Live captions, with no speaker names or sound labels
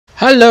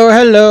Hello,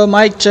 hello,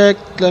 mic check.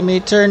 Let me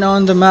turn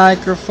on the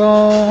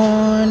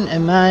microphone.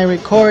 Am I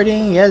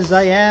recording? Yes,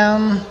 I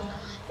am.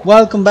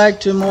 Welcome back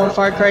to more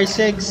Far Cry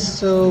 6.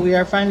 So we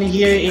are finally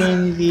here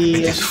in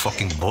the... This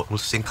fucking boat will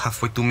sink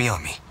halfway to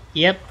Miami.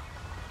 Yep.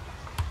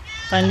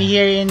 Finally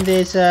here in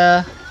this,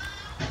 and,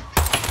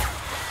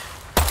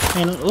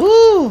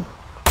 ooh!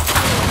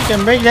 You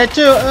can break that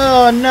too!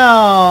 Oh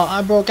no!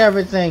 I broke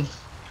everything.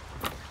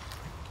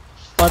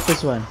 What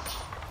this one?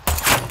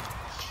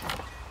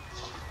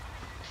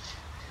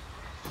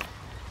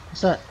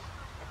 What's that?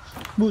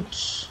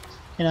 Boots.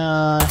 There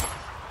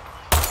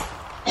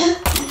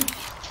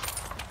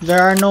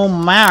are no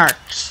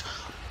marks.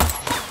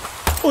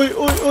 Oi, oi,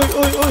 oi,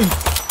 oi, oi.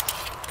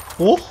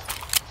 Oh?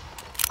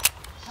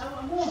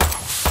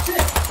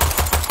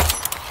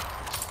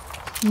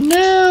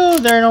 No,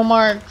 there are no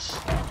marks.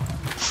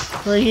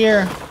 We're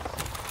here.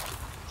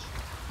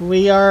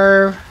 We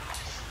are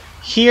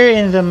here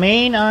in the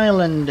main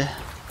island.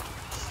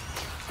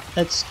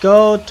 Let's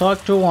go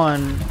talk to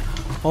one.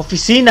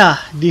 Oficina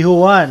de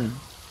Juan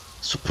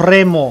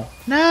Supremo.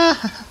 Nah.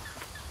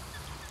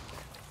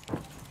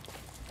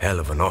 Hell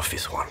of an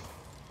office one.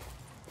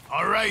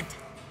 Alright,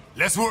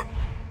 let's work.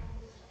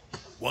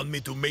 Want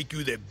me to make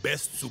you the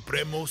best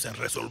Supremos and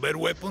Resolver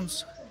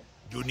weapons?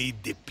 You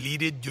need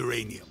depleted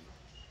uranium.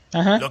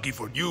 Lucky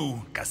for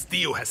you,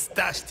 Castillo has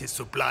stashed his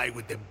supply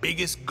with the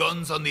biggest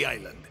guns on the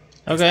island.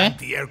 His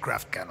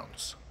anti-aircraft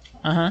cannons.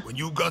 When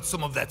you got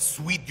some of that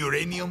sweet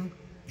uranium,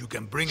 you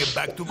can bring it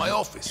back to my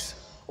office,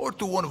 or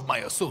to one of my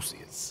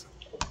associates.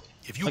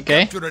 If you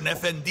capture an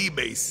FND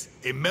base,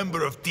 a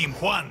member of Team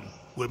Juan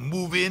will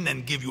move in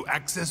and give you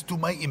access to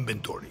my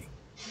inventory.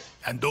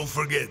 And don't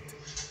forget,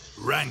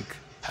 rank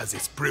has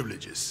its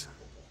privileges.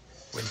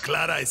 When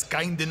Clara is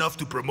kind enough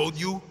to promote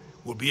you,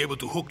 we'll be able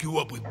to hook you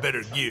up with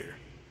better gear.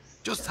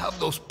 Just have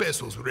those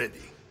pesos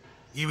ready.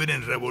 Even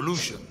in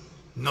Revolution,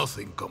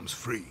 nothing comes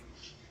free.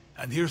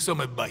 And here's some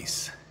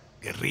advice,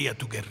 guerrilla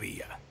to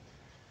guerrilla.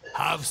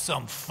 Have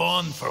some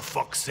fun, for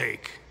fuck's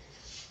sake.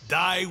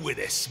 Die with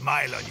a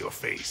smile on your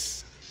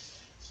face.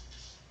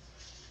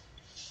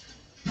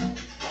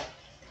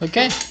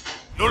 Okay.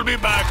 You'll be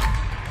back.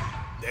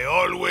 They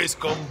always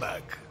come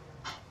back.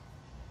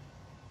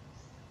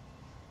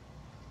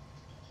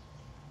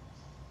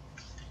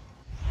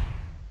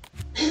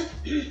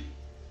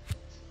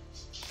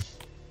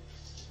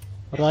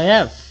 What do I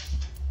have?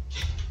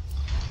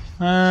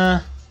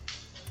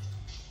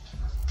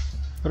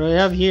 What do I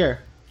have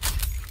here?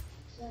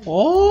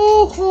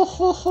 Oh, ho,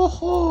 ho, ho,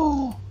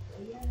 ho.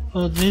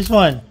 Oh, this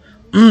one.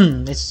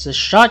 It's a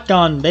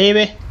shotgun,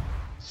 baby.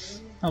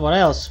 Oh, what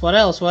else? What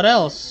else? What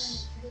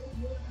else?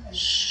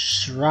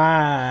 Shrines.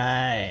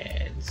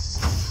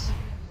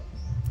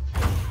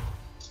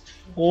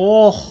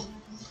 Oh.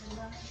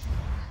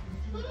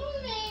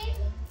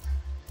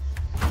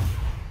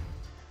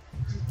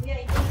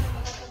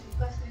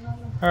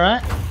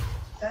 Alright.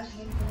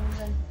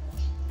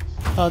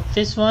 Oh,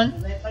 this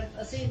one.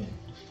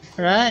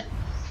 Alright.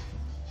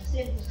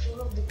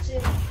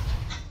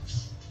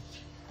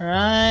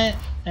 Alright.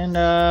 And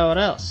what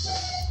else?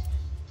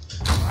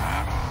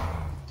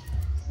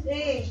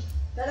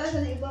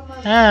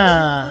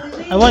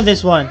 I want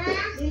this one.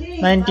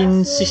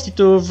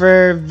 1962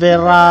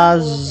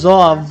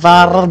 Verazo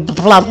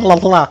blah blah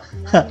blah.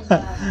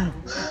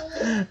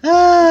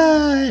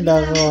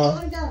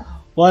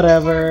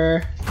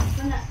 Whatever.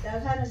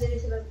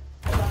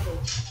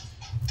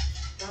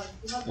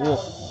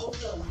 Oh.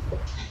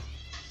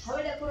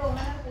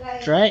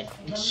 Right.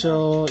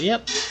 So,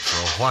 yep.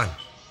 So Juan,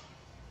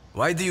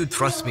 why do you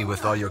trust me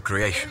with all your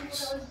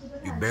creations?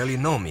 You barely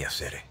know me,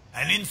 Acere.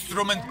 An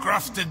instrument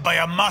crafted by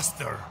a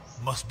master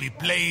must be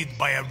played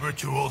by a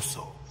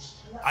virtuoso.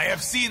 I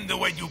have seen the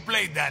way you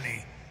play,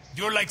 Danny.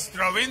 You're like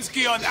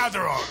Stravinsky on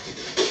Adderall.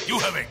 You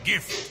have a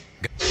gift.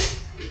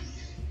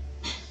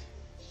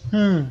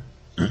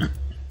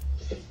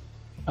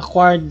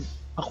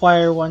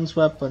 Acquire one's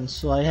weapons.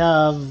 So I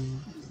have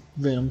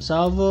Venom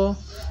Salvo.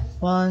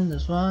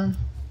 This one.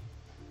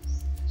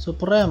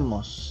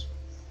 Supremos.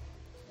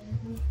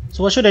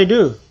 So what should I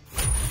do?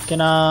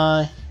 Can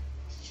I...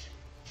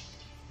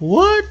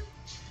 What?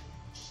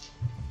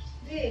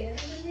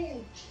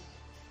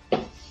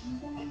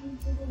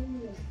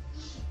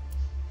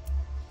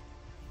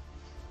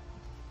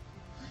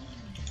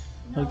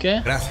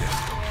 Okay. Gracias.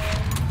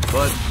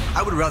 But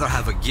I would rather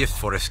have a gift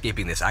for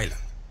escaping this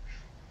island.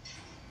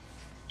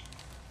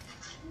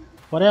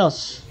 What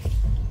else?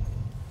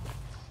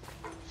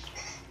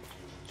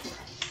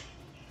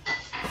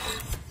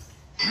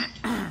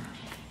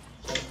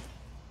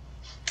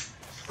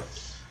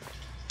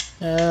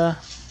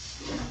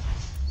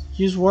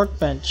 Use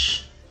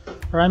workbench.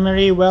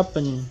 Primary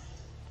weapon.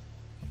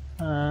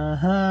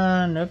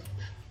 Nope.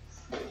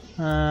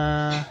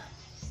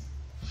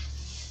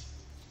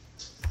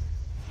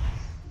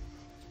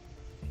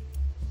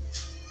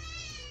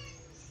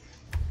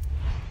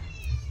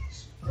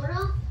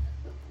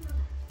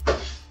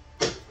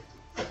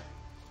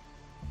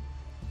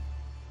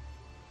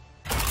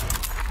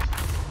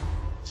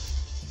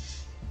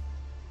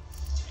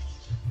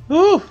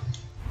 Ooh!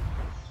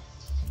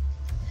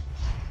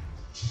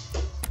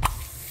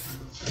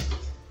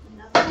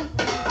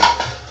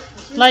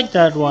 Like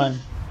that one.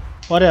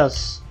 What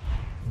else?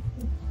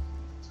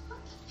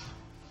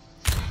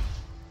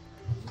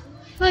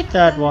 Like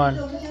that one.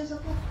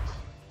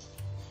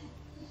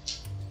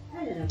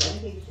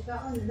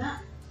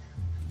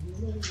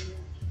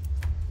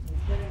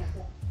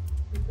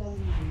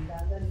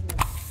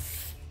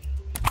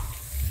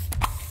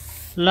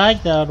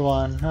 Like that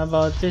one. How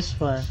about this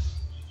one?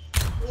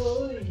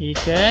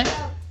 Okay.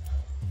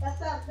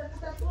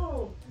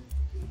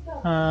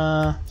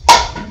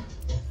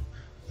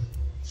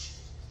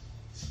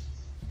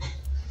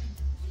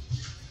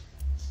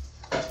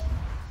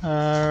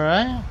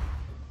 Alright.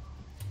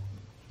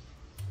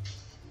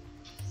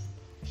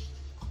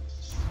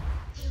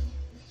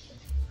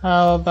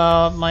 How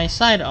about my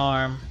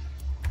sidearm?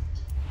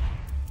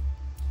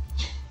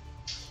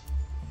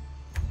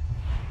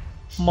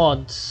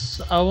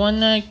 Mods. I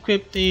wanna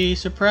equip the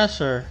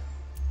suppressor.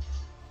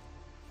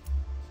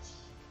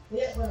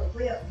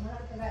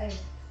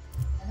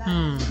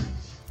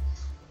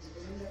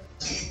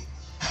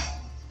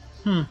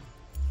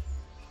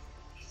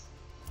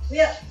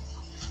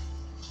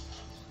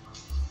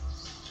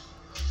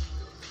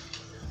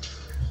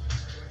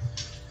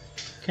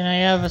 Can I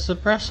have a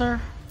suppressor?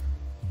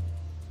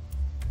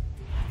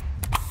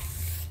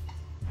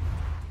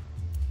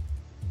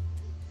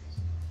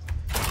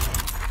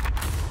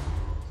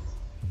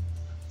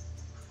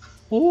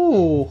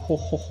 Ooh, ho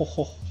ho ho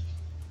ho.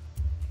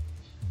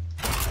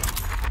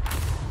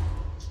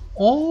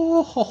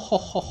 Oh, ho ho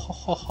ho ho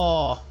ho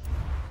ho.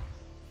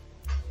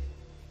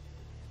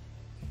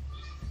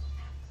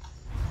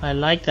 I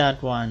like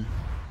that one.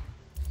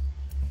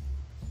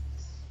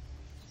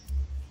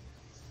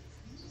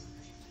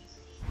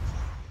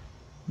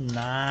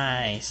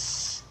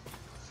 Nice.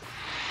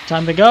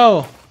 Time to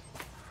go.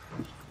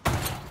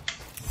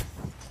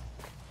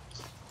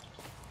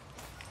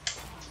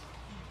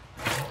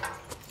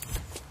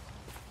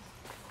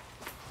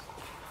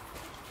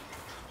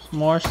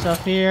 More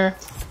stuff here.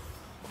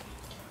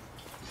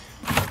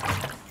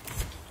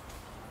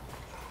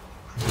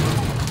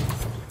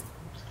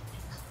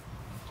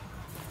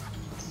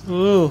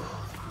 Ooh,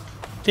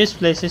 this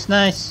place is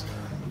nice.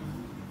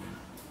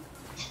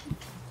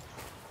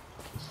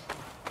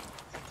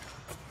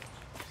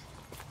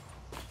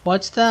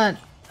 What's that?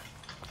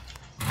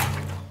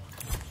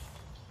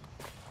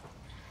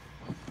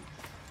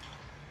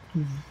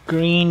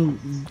 Green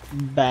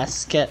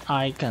basket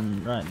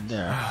icon right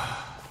there.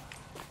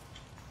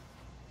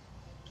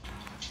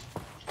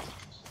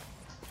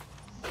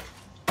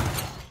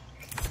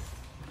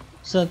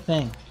 What's that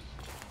thing?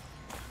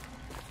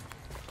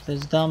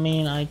 Does that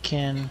mean I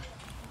can...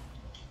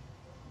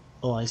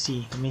 Oh, I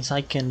see. It means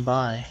I can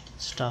buy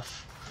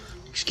stuff.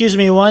 Excuse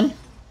me, one.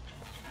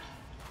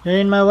 You're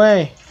in my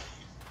way.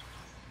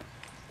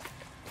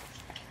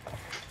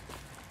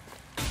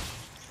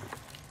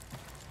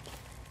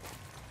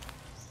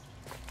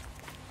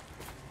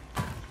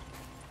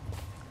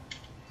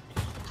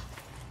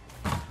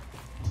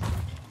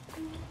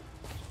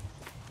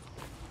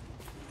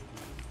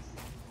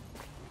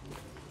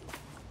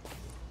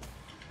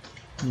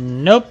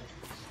 Nope.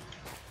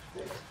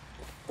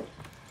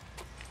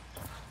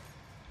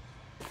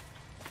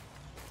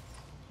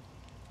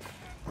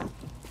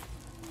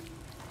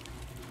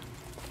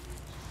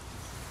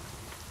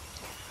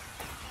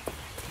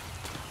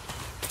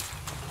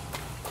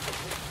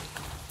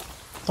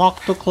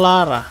 Talk to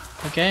Clara,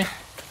 okay?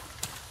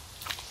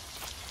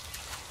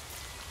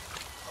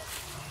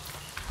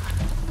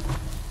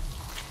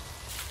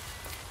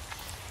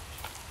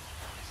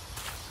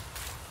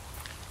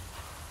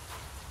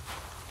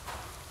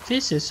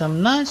 This is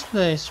some nice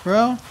place,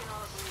 bro.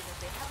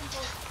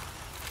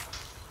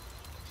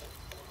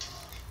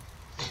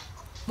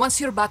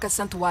 Once you're back at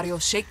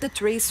Santuario, shake the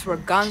trees for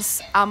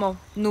guns, ammo,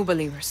 new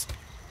believers.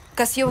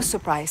 Castillo was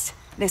surprised.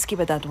 Let's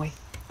keep it that way.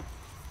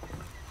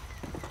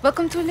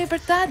 Welcome to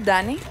Libertad,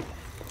 Danny.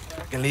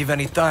 I can leave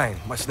any time.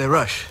 What's the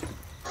rush?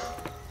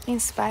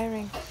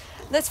 Inspiring.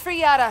 Let's free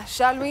Yara,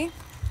 shall we?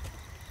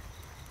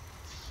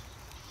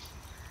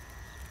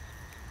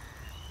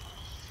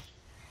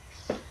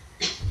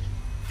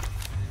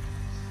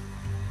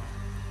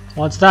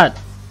 What's that?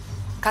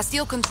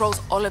 Castillo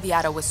controls all of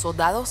Yara with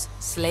soldados,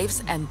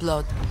 slaves, and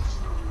blood.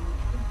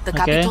 The Okay.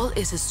 capital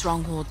is a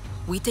stronghold.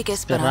 We take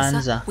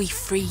Esperanza, we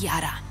free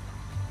Yara.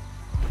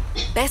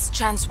 Best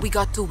chance we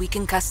got to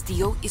weaken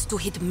Castillo is to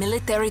hit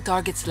military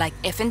targets like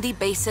FND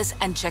bases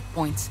and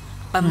checkpoints.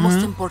 But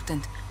most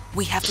important,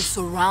 we have to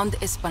surround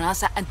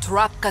Esperanza and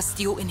trap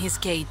Castillo in his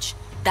cage.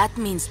 That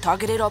means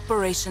targeted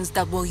operations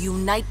that will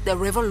unite the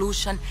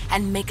revolution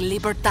and make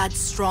Libertad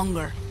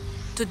stronger.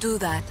 To do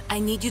that, I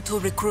need you to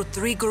recruit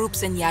 3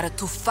 groups in Yara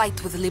to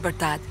fight with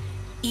Libertad.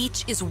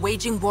 Each is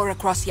waging war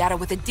across Yara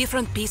with a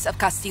different piece of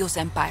Castillo's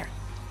empire,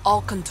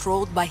 all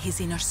controlled by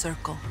his inner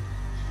circle.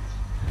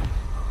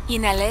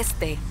 In El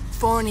Este,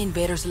 foreign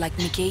invaders like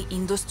Nikkei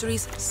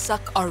Industries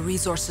suck our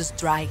resources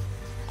dry,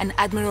 and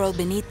Admiral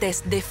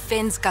Benitez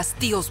defends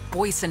Castillo's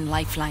poison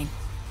lifeline.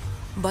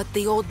 But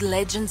the old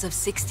legends of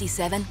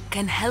 67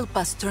 can help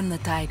us turn the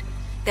tide.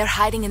 They're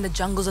hiding in the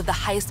jungles of the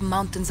highest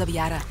mountains of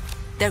Yara.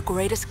 Their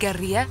greatest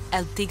guerrilla,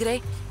 El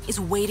Tigre, is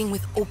waiting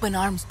with open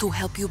arms to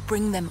help you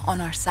bring them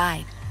on our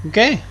side.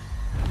 Okay.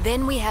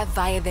 Then we have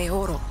Valle de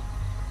Oro.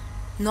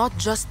 Not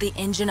just the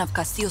engine of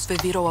Castillo's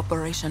Viviro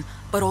operation,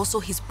 but also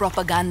his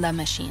propaganda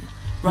machine,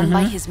 run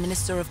by his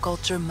Minister of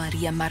Culture,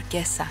 Maria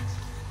Marquesa.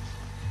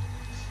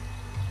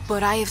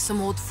 But I have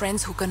some old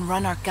friends who can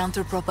run our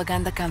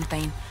counter-propaganda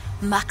campaign.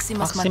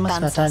 Maximus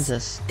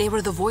Matanzas. They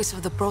were the voice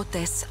of the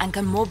protests and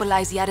can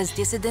mobilize Yara's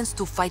dissidents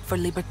to fight for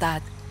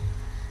Libertad.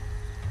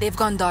 They've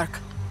gone dark.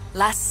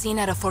 Last seen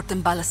at a fort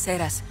in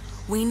Balaceras.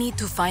 We need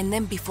to find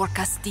them before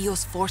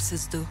Castillo's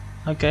forces do.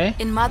 Okay.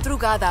 In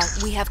Madrugada,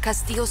 we have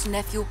Castillo's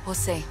nephew,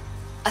 Jose.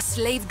 A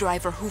slave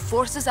driver who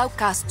forces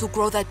outcasts to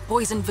grow that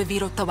poison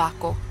Viviro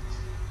tobacco.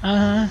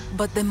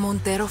 But the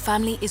Montero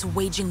family is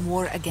waging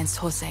war against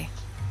Jose.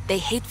 They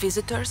hate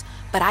visitors,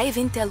 but I have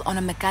intel on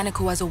a mechanic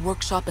who has a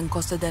workshop in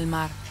Costa del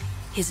Mar.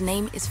 His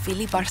name is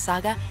Philip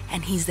Arzaga,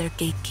 and he's their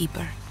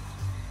gatekeeper.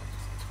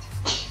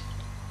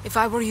 If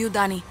I were you,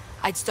 Danny,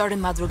 I'd start in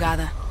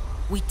Madrugada.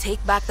 We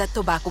take back that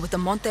tobacco with the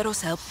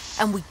Montero's help,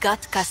 and we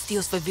got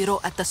Castillo's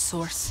Viviro at the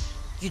source.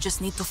 You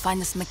just need to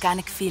find this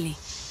mechanic Philly.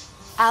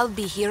 I'll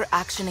be here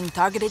actioning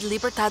targeted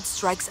Libertad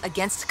strikes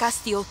against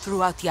Castillo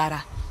throughout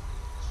Yara.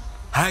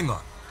 Hang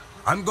on.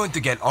 I'm going to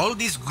get all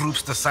these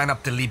groups to sign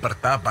up to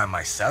Libertad by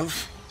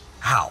myself?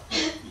 How?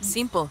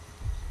 Simple.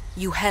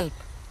 You help.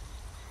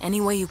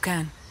 Any way you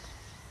can.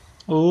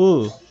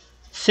 Ooh.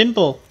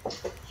 Simple.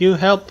 You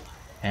help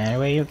any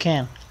way you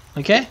can.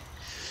 Okay?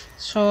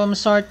 So I'm gonna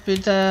start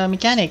with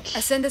mechanic. I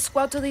send a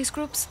squad to these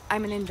groups,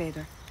 I'm an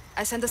invader.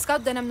 I send a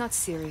scout, then I'm not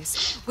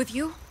serious. With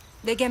you,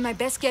 they get my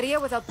best guerrilla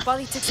without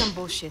politics and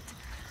bullshit.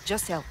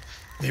 Just help.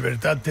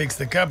 Libertad takes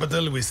the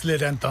capital, we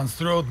slit Anton's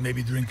throat,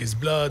 maybe drink his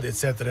blood,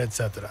 etc.,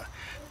 etc.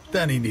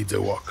 Then he needs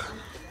a walk.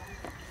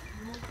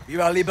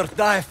 Viva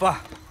Libertad, jefa!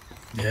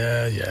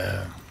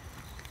 Yeah.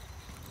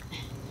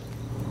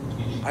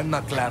 I'm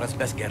not Clara's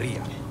best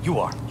guerrilla. You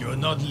are. You're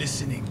not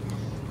listening.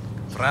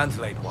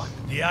 Translate one.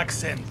 The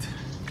accent.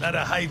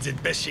 Clara hides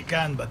it best she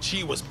can, but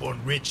she was born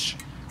rich.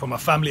 From a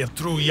family of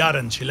true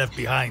Yaran she left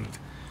behind.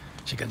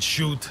 She can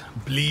shoot,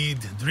 bleed,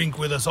 drink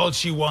with us all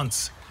she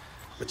wants.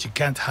 But she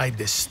can't hide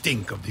the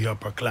stink of the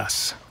upper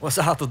class. What's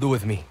that have to do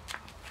with me?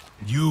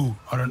 You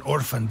are an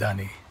orphan,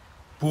 Danny.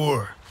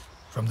 Poor,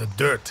 from the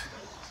dirt.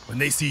 When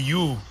they see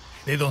you,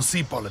 they don't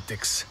see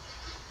politics.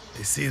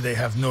 They see they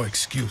have no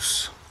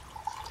excuse.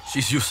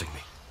 She's using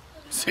me.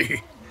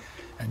 See?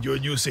 And you're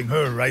using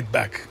her right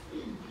back.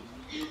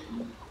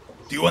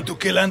 Do you want to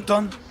kill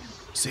Anton?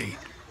 See.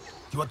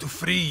 You want to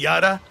free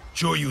Yara?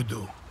 Sure you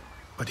do.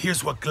 But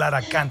here's what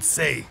Clara can't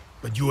say,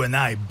 but you and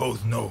I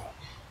both know.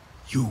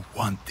 You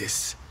want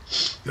this.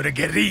 You're a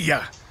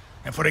guerrilla.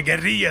 And for a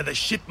guerrilla, the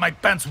shit my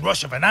pants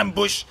rush of an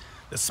ambush,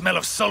 the smell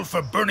of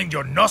sulfur burning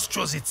your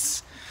nostrils,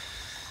 it's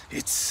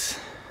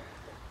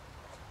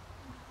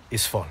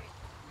fun.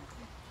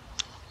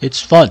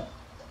 It's fun.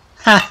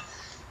 Ha!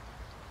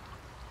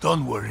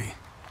 Don't worry.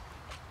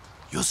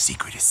 Your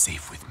secret is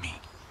safe with me.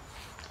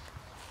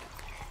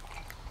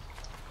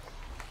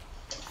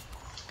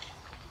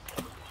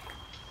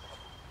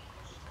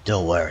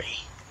 Don't worry.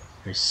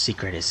 Your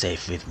secret is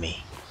safe with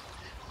me.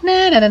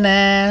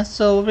 Nah.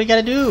 So what we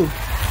gotta do?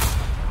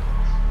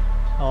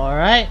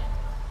 Alright.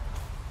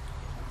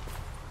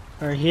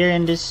 We're here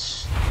in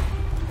this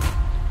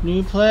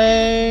new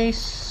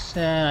place.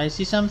 And I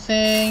see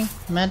something.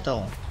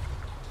 Metal.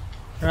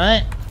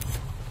 Right?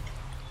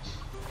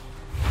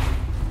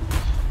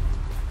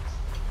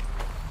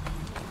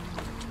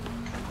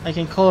 I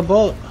can call a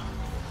boat.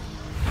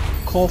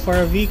 Call for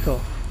a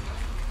vehicle.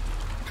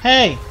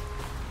 Hey!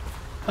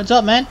 What's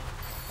up, man?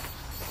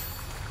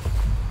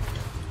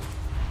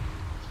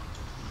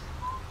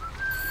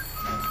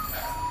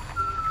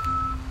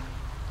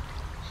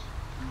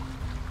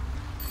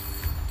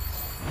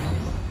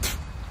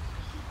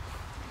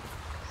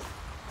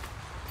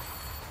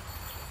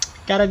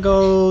 Gotta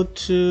go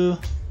to...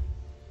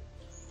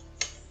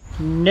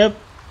 Nope.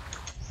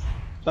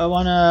 I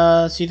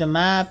wanna see the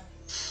map.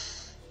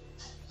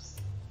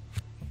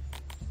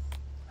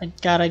 I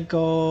gotta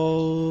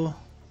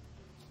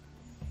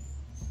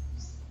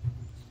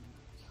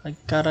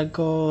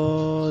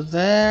go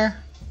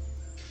there.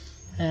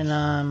 And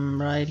I'm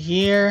right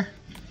here.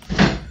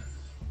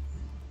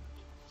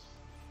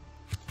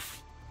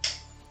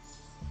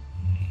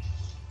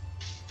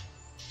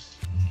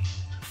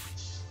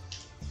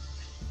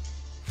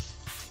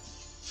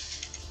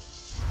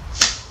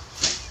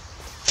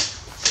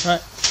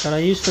 Right,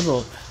 gotta use the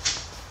boat.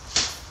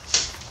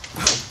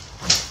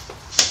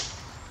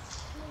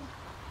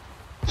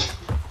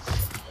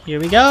 Here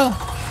we go.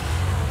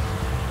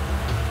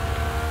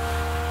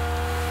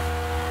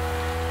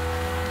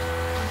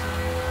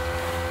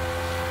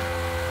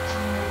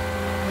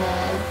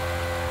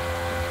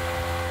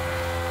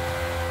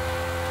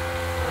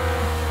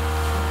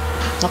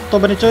 Sakto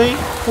ba ni Choy?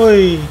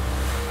 Uy.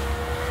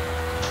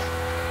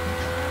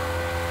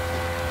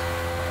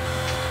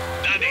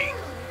 Danny,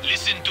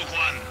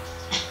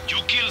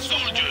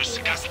 soldiers,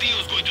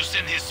 Castillo's going to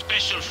send his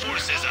special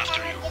forces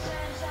after you.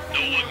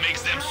 Know what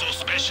makes them so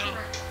special?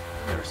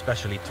 They're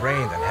specially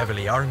trained and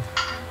heavily armed.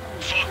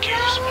 Fuck you,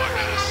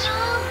 smartass.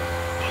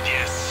 But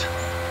yes,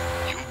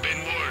 you've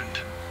been warned.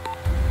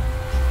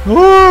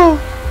 Woo!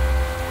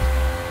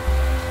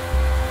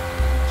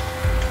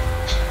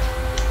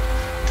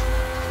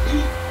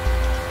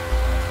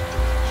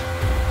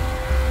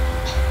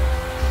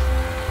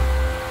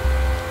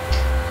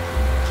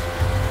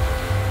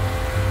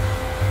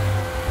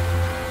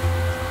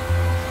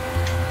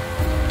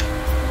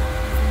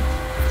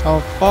 How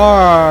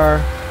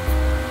far?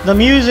 The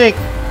music!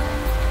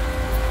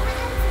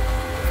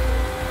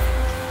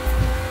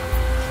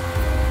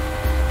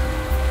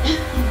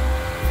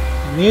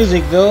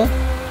 Music though,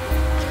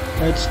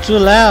 it's too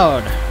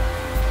loud.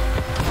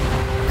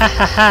 Ha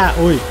ha ha!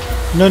 Uy!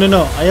 No no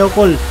no! Ayaw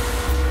call.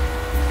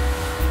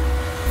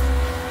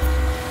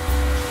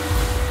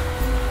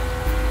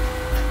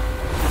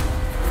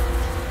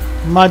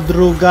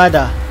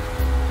 Madrugada.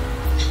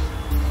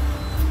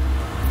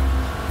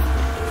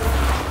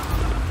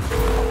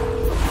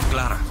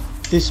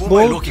 This Who am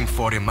I looking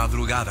for in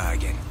Madrugada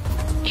again?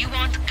 You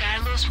want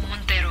Carlos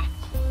Montero,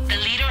 the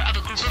leader of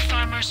a group of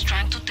farmers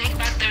trying to take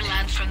back their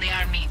land from the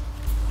army.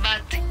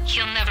 But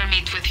he'll never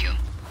meet with you.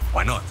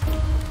 Why not?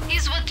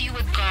 He's what you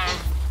would call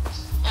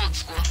old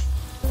school.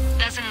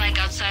 Doesn't like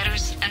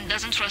outsiders and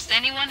doesn't trust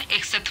anyone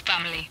except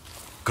family.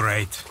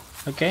 Great.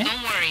 Okay.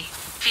 Don't worry,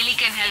 Philly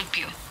can help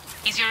you.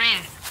 He's your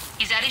in.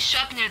 He's at his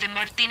shop near the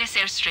Martinez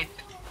airstrip.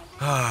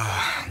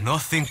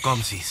 Nothing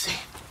comes easy.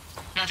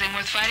 Nothing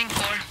worth fighting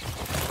for.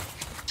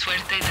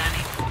 Suerte,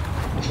 Danny.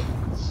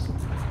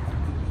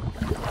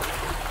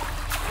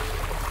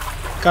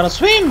 Gotta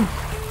swim!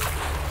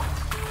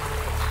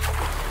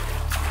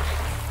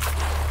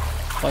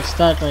 What's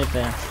that right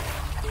there?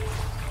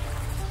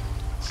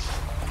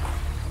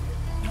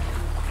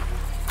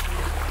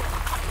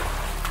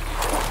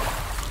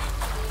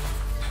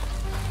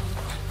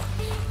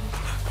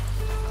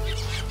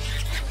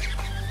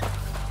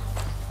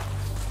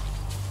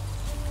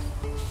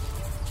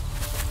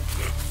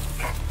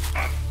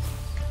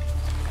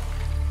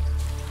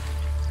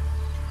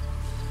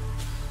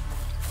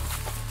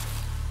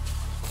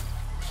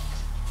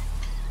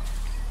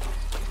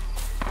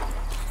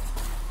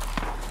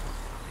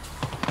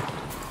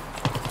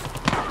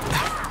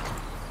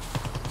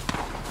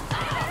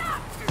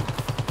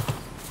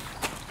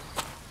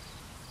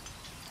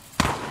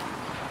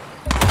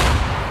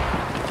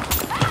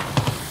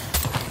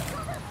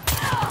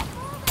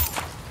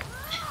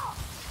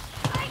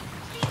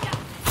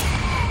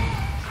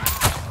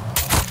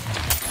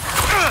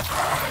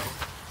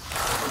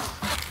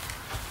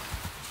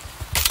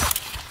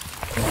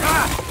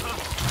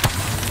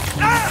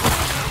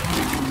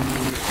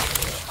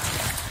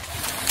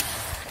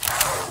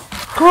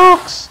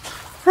 Crooks!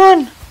 Run!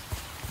 Moving!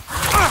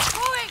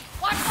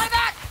 Watch my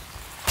back!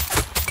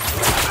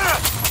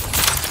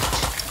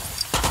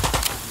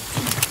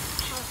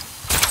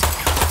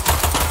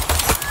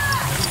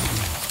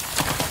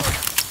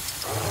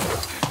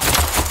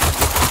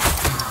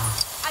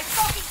 I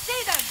fucking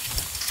see them!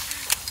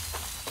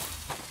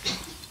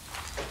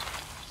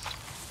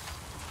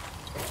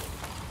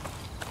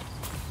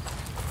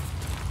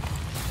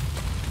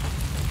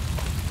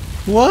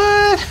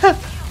 What?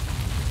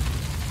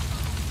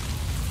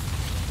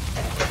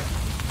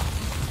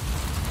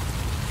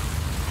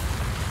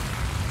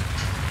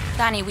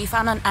 Danny, we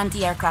found an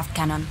anti-aircraft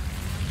cannon.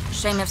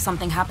 Shame if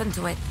something happened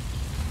to it.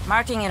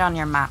 Marking it on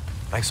your map.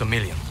 Thanks a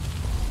million.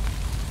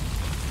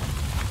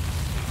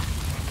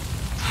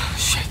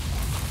 Shit.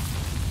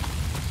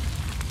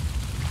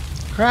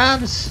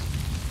 Crabs!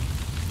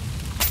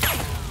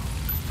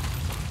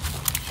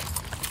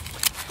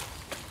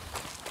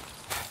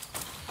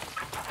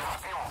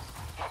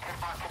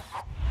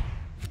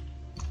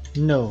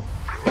 No.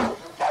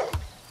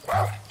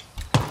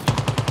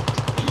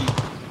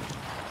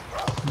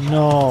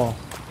 No.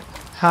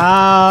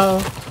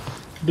 How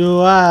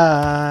do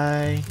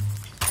I?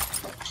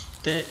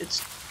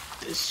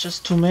 It's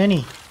just too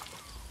many.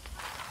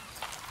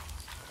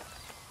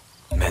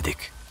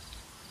 Medic.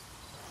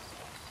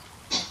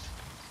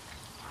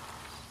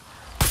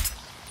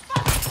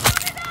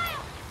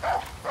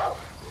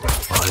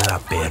 Hola,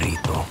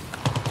 perrito.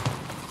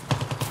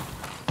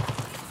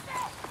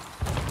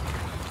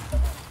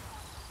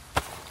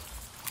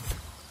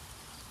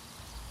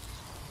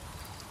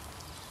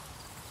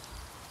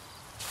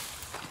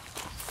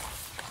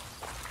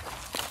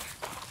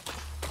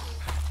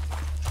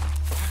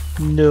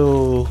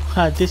 No,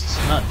 this is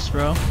nuts,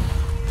 bro.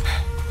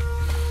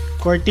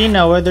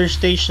 Cortina weather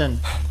station.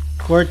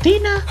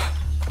 Cortina?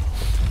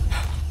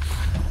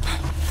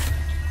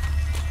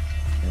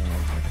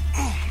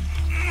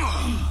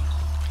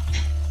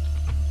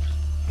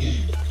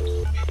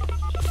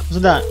 What's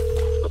that?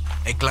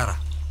 Hey, Clara.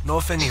 Know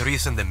of any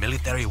reason the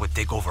military would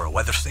take over a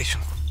weather station?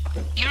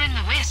 You're in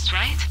the West,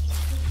 right?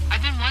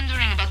 I've been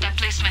wondering about that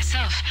place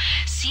myself.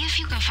 See if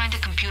you can find a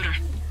computer.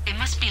 They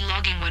must be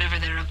logging whatever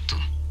they're up to.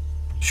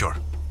 Sure.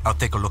 I'll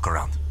take a look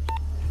around.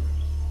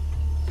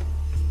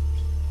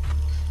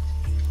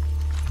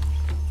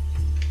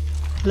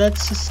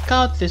 let's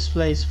scout this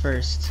place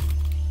first.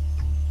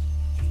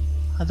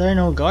 Are there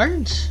no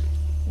guards?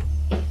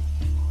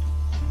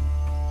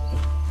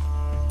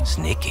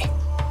 Sneaky.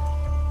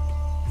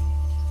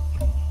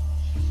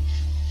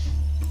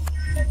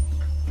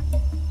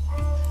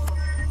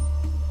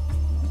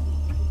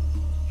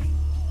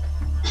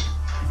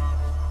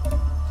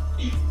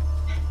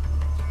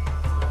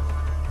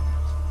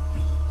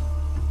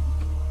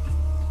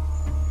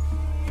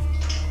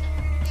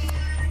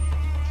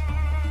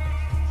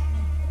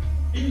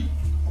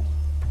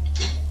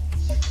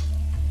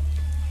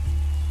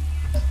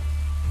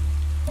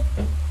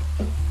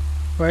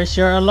 Where's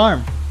your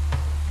alarm?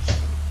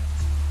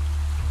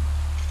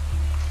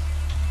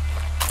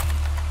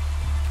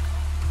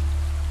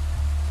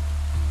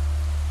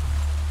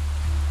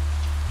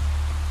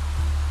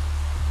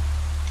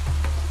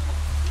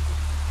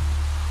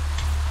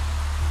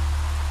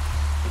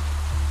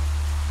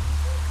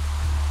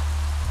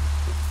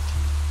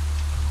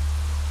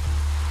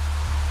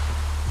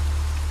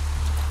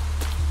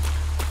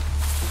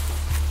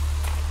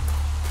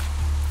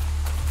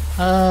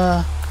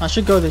 I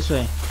should go this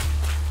way.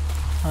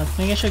 I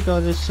think I should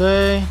go this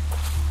way.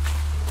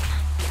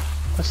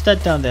 What's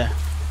that down there?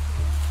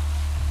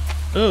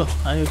 Ooh,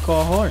 I could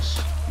call a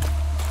horse.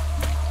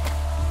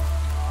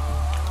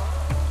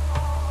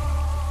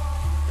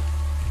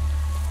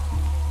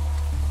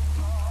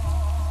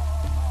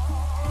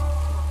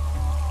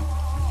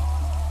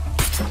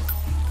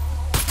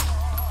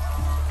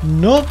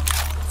 Nope.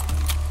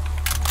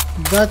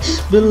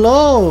 That's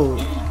below.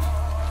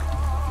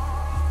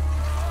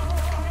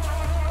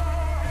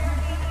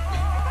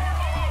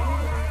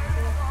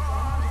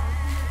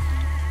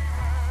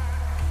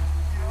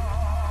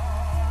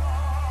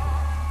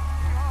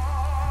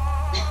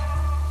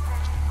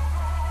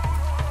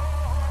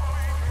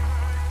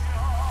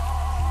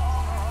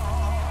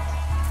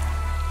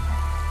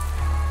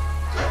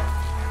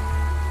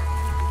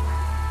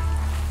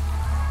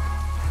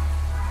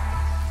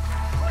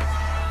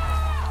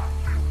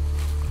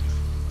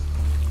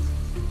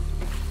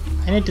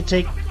 I need to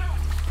take...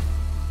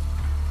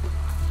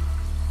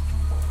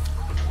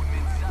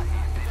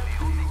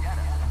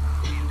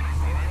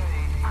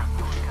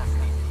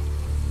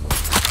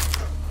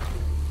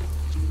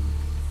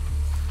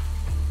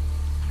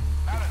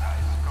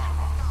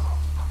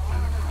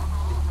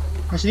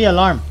 Where's the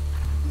alarm?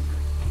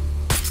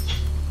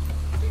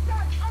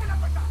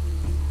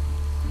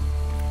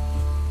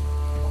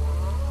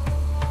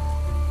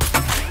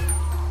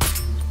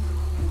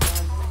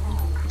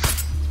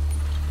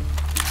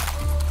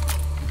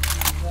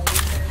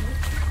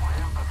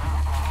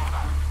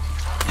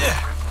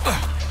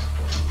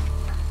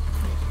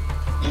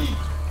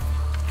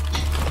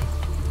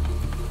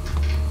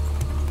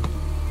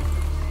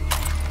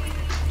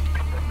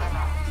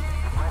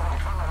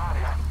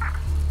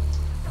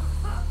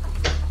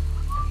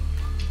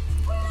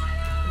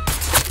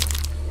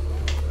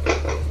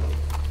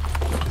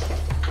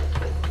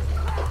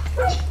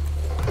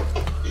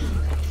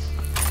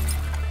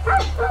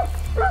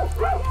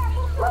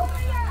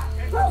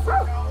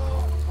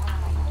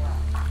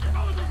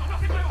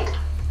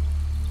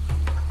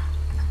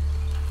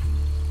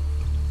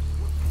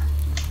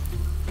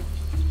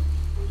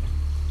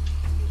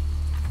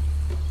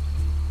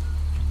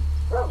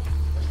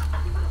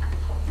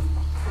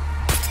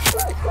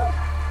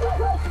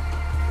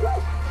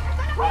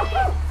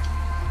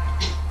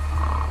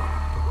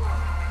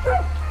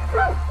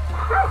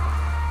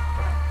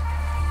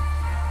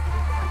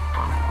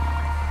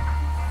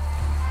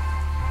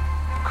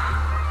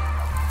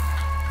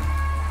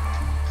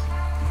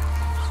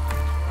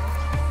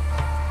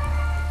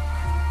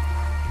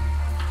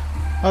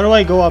 How do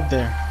I go up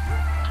there?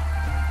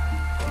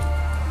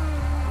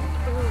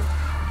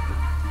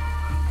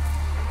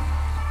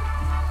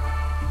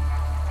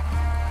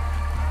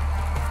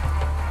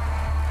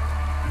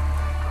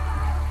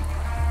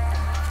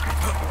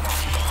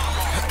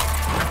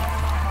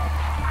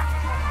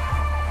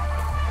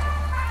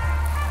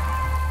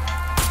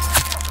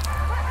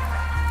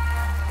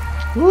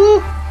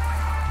 Woo!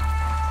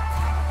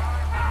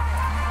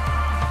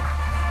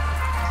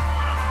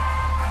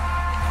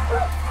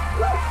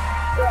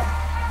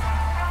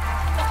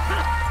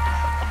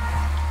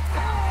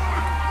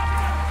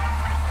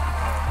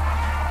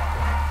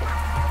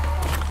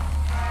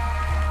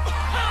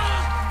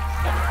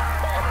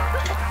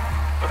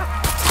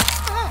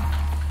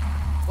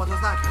 What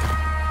was that?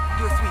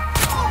 Do a sweep.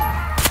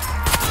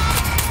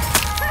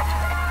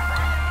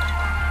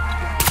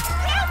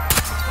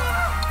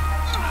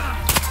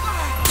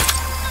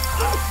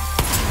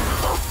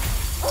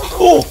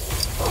 Oh!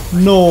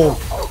 No!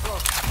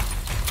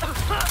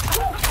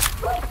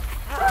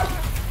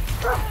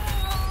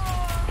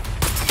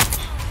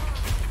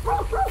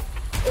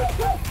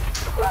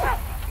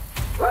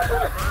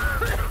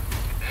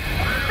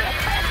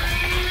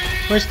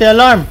 Where's the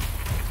alarm?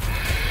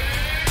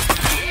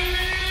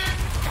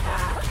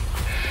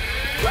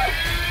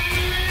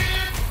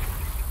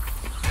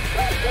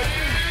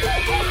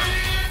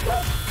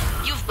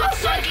 You've got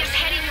soldiers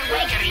heading your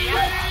way,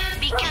 guerrilla.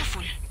 Be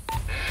careful.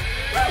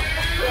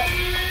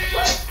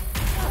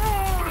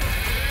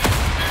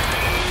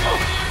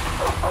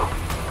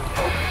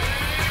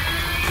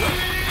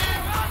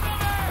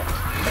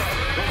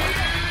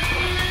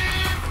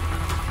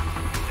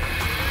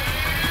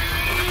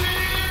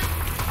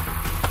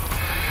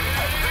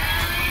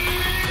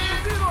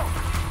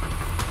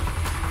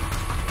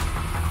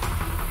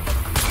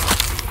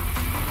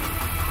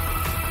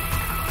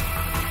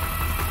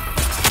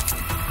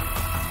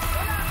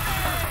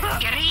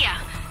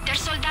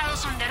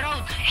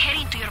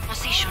 to your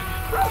position.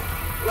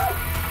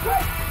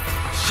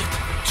 Shit!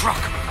 Truck!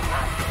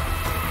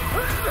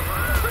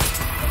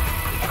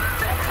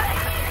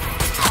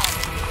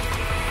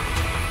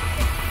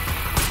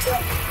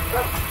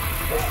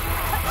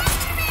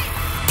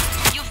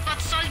 You've got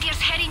soldiers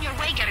heading your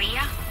way,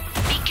 guerrilla.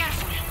 Be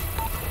careful.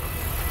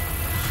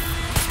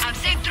 I've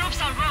seen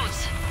troops on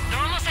roads. They're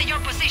almost at your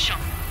position.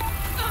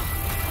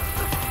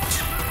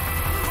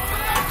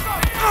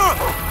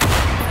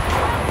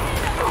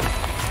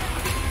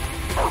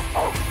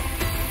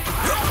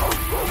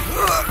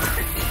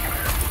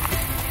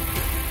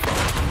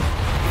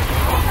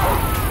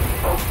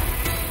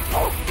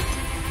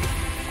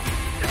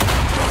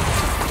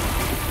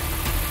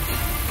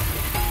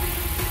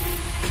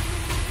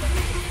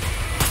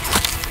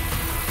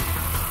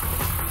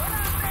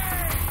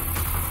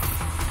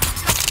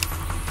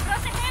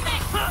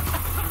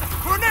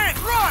 Grenade,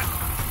 run!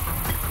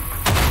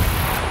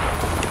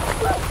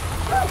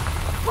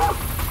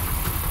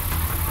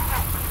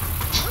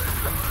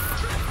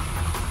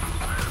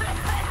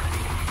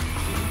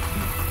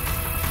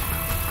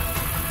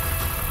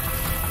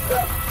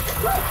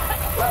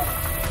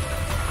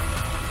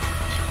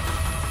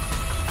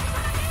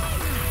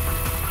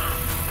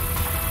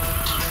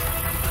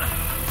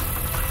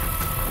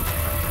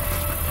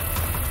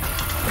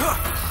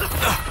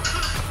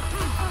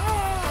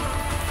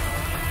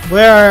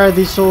 Where are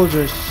these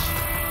soldiers?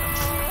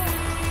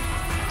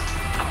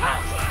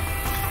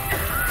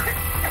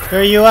 Where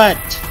are you at?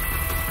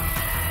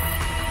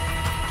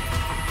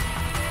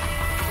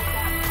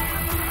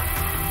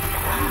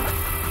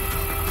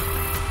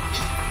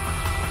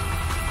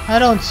 I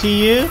don't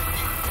see you.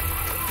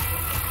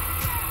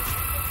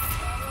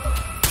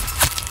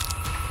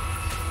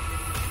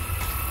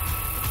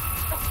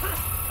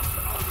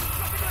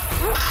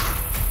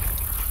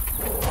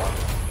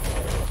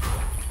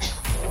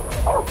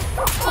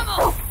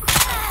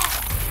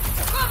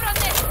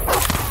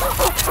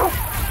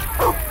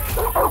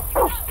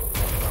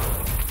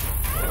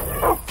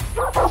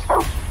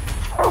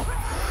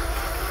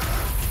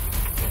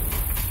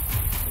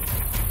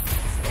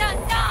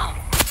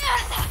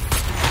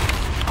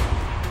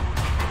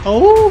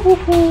 Oh,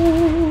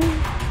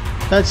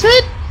 that's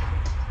it?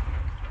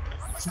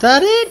 Is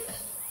that it?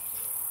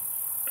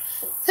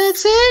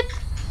 That's it?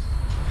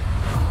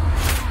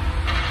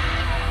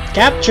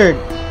 Captured.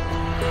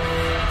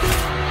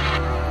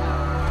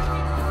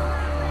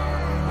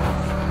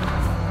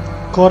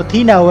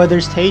 Cortina Weather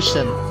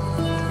Station.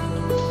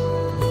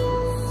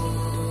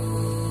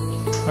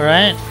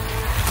 Alright.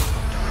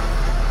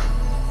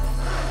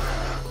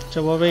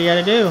 So what we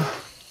gotta do?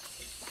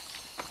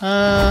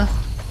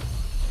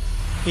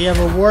 We have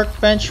a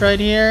workbench right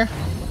here.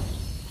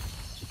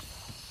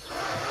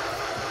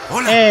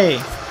 Hola. Hey.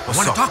 I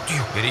want to talk to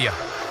you. Guerrilla,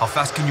 how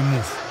fast can you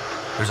move?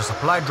 There's a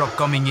supply drop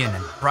coming in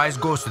and prize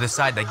goes to the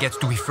side that gets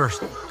to be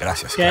first.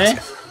 Gracias, Okay.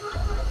 gracias.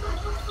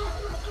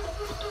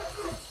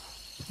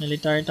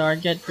 Military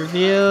target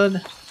revealed.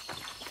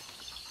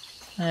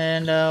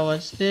 And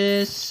what's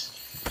this?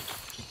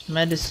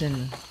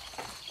 Medicine.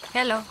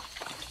 Hello.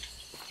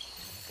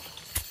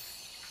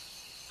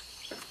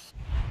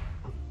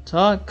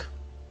 Talk.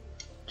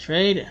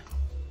 Trade.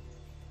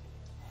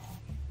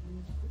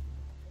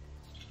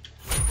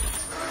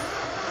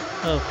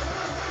 Oh.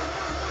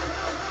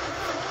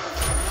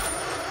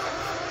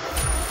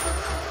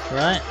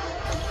 Right.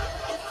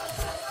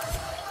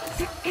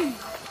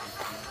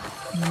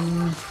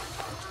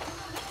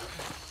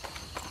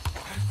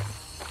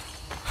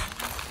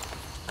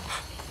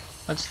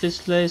 What's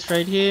this place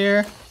right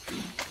here?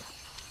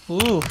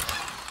 Ooh.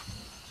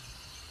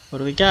 What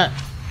do we got?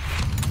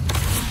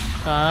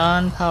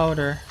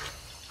 Gunpowder.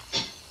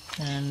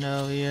 And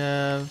we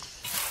have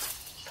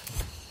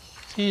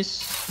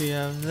this, we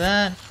have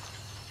that.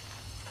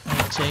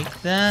 I'll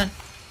take that.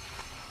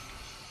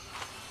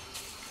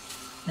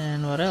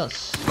 And what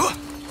else?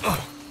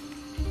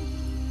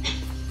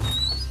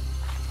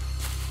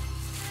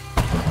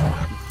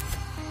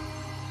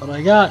 What do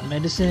I got?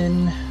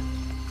 Medicine.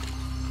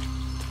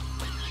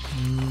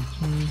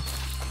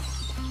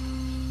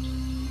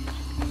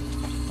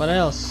 What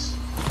else?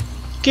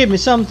 Give me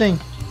something.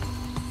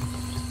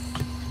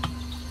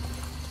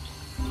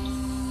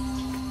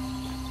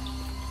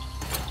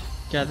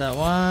 Got that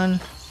one.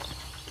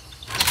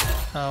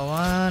 That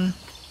one.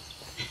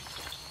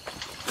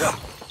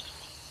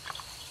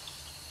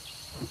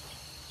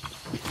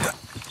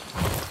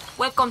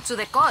 Welcome to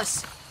the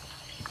cause.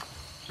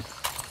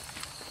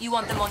 You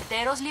want the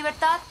Monteros,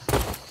 Libertad?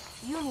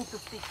 You need to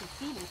speak to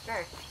Philly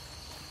first.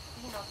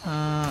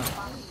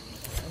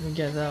 Let me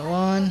get that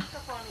one.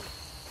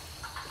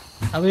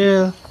 I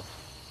will.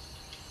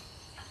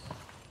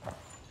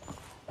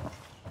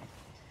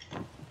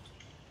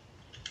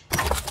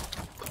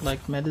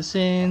 Like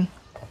medicine.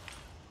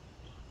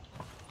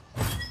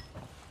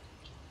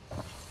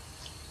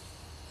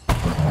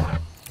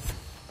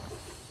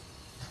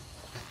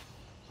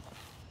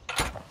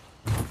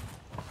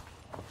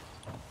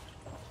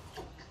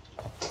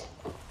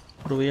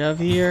 What do we have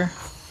here?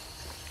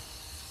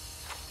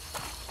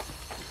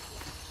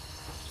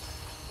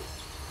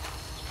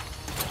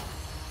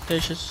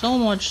 There's just so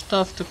much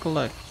stuff to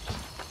collect.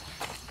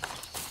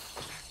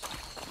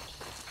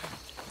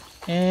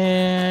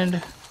 And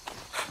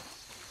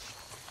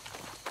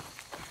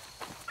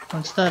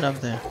what's that up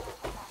there?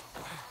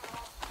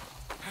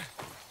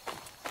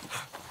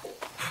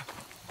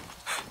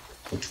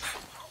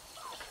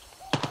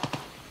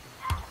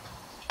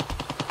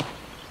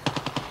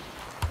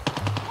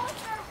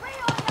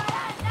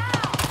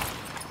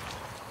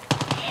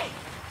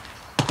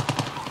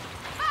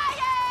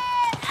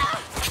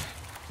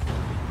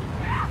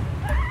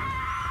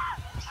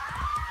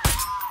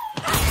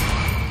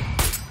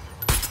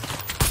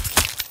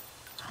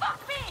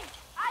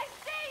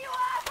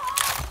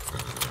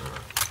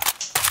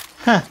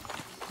 Huh,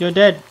 you're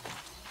dead.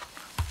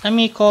 Let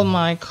me call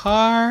my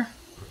car.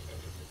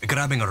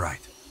 Grabbing a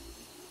ride.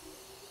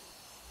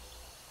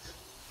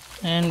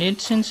 And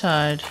it's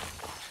inside.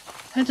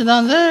 It's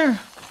down there.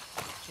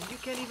 And you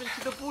can't even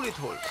see the bullet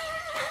holes.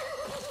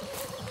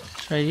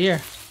 It's right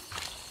here.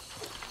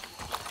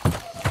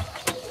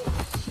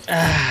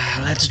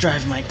 Let's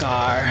drive my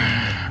car.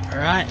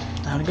 Alright,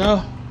 time to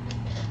go.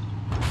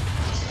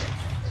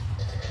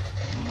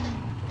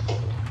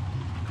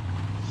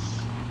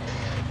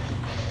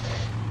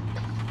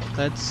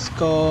 Let's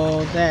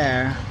go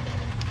there.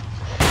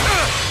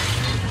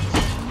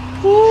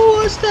 Ooh,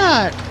 what's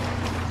that?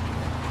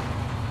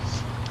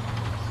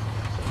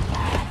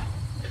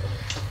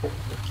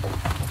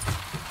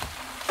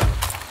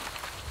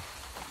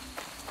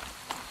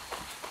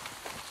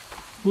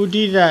 Who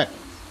did that?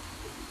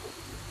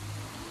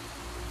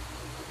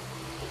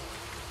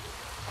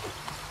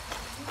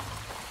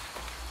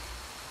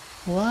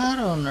 What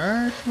on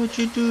earth would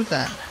you do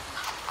that?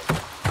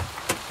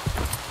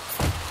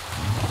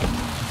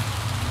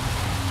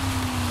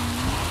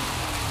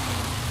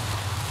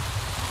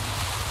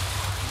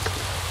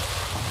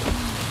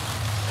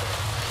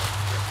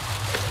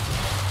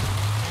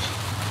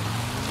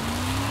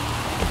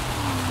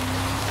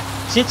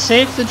 Is it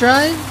safe to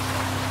drive?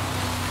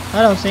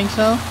 I don't think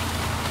so.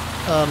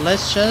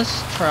 Let's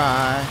just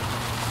try.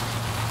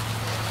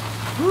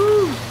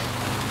 Woo!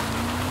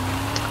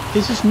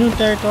 This is new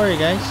territory,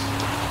 guys.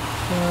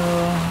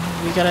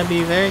 So we gotta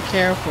be very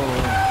careful.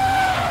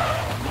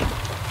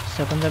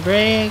 Step on the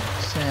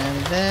brakes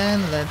and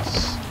then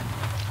let's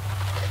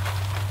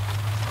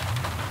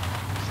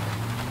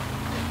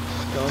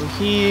go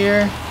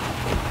here.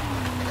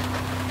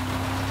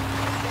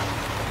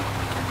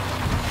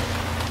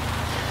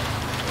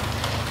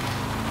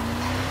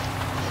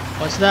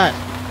 What's that?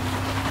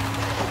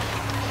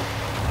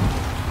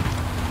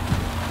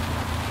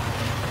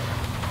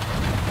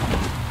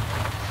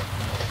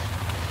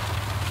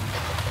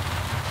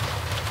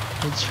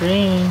 It's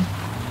raining.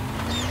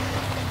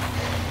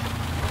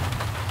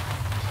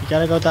 You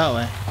gotta go that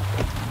way.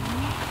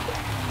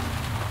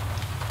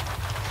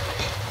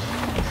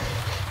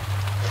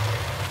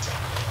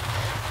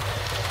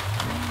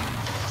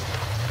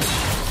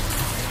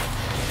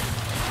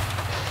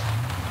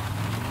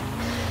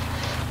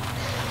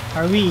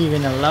 Are we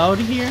even allowed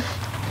here?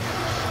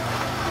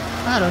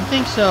 I don't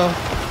think so.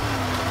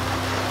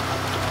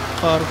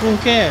 But who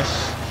cares?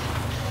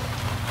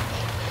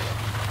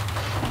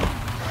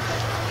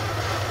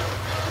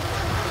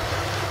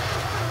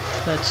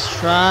 Let's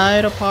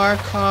try to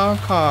park our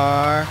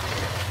car.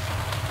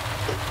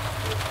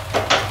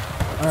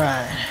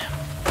 Alright.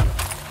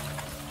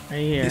 Right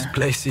here. This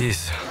place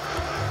is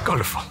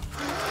colorful.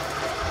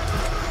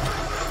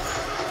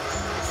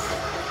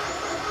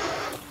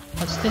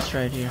 What's this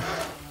right here?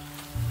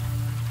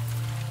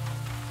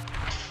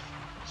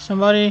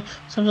 Some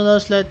of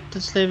those let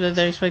the slave that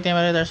they're expecting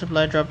their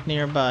supply drop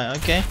nearby,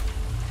 okay?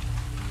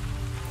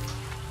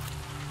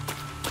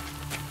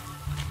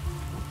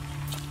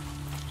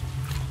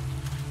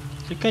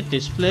 Look at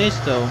this place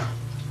though.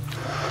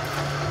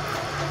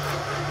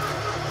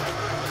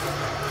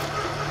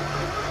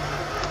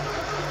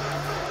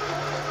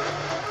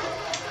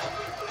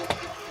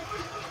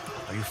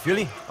 Are you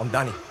feeling? I'm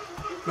Danny.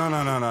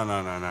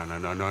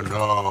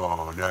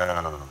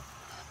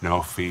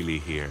 No feely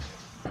here.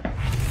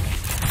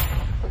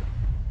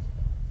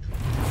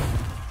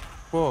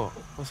 Whoa,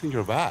 what's in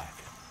your bag?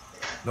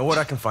 Know where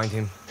I can find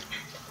him?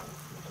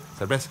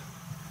 Cerveza.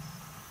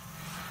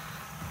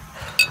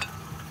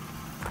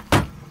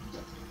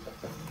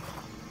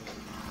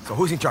 So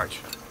who's in charge?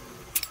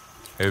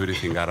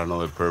 Everything got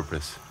another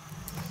purpose.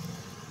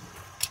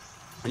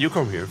 And you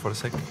come here for a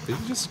second. Did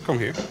you just come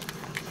here?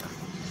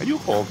 Can you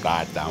hold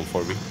that down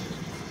for me?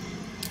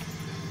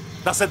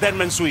 That's a dead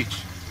man switch.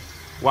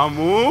 One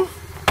move.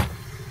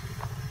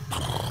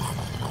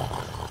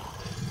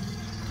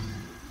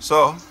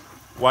 So,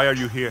 why are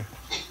you here?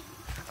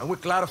 I'm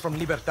with Clara from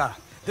Libertad.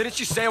 Didn't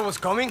she say I was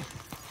coming?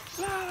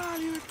 Clara,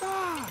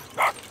 Libertad.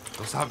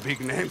 Those are big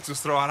names to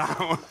throw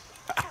around.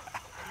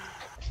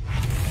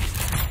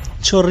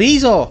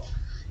 Chorizo!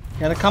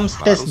 Here comes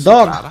this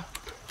dog. Clara.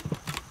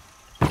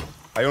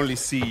 I only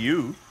see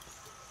you.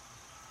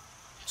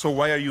 So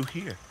why are you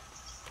here?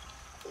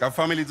 Got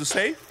family to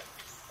save?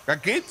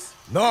 Got kids?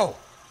 No!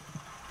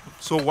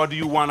 So what do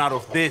you want out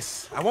of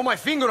this? I want my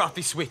finger off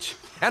this switch.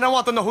 And I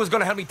want to know who's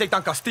gonna help me take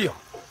down Castillo.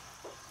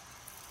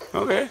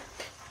 Okay.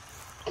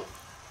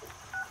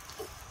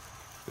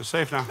 You're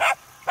safe now.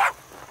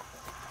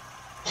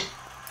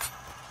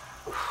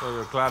 So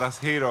you're Clara's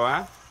hero,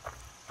 huh?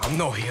 I'm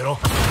no hero.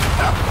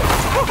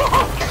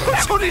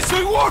 Sonny, so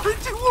it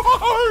worked! It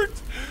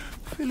worked!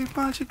 Philip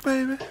Magic,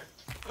 baby.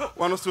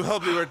 Want us to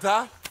help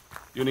Libertad?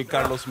 You need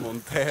Carlos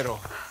Montero,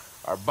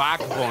 our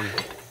backbone.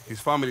 His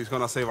family is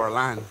gonna save our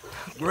land.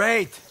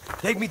 Great.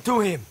 Take me to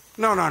him.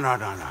 No.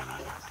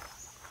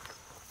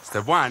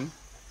 Step 1,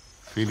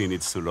 Philly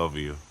needs to love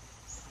you.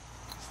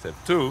 Step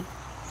 2,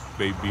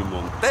 Baby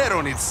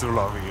Montero needs to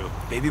love you.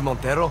 Baby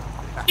Montero?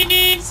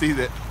 See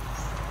that?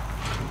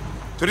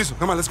 Chorizo,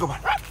 come on, let's go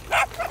back.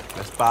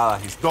 La Espada,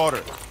 his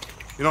daughter.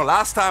 You know,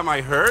 last time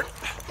I heard,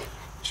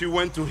 she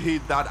went to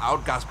hit that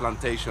outcast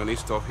plantation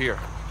east of here.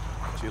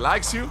 She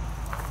likes you,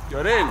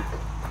 you're in.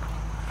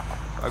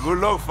 A good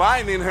luck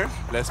finding her.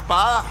 La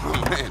Espada,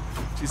 oh man,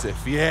 she's a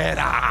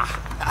fiera.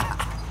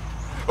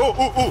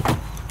 Oh.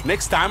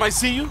 Next time I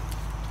see you,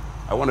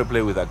 I want to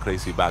play with that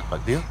crazy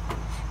backpack, deal?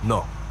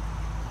 No.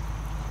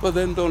 But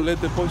then don't let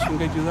the poison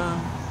get you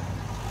down.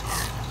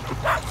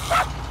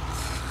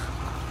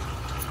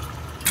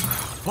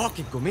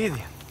 Fucking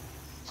comedian.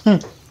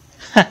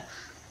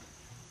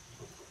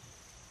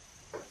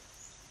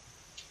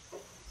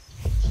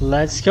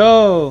 Let's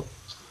go.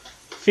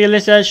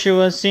 Phyllis says she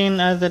was seen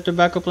at the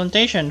tobacco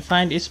plantation.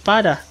 Find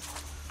Espada.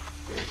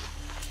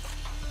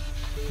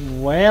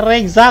 Where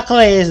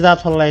exactly is that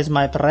place,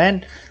 my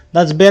friend?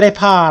 That's very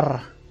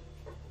far.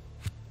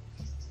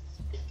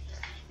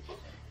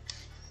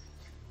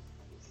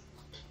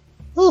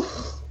 Whew.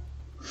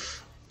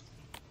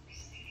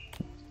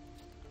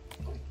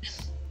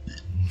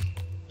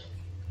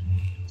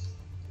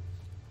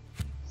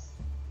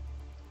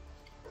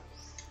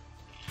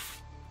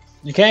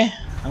 Okay,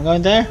 I'm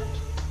going there.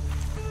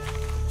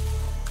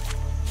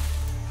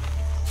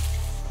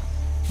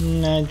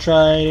 And I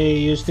try to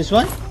use this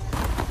one.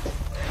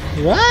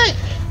 Right.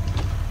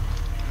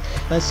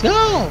 Let's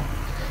go.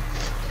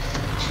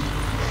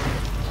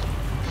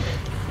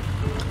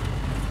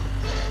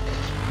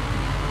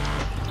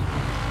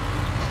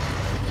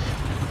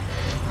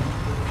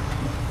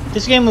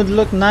 This game would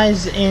look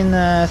nice in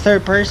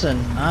third person.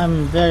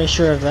 I'm very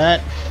sure of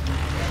that.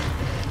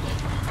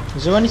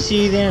 So when you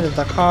see the end of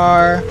the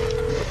car,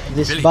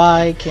 this Billy,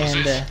 bike,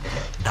 and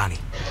Danny,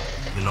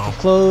 you know,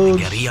 clothes,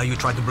 the guerrilla you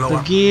tried to blow the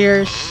up.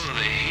 Gears. Oh,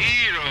 the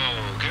hero.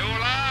 Que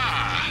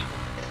hola.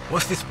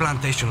 What's this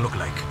plantation look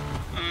like?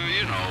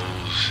 You know,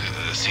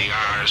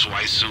 cigars,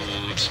 white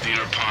suits,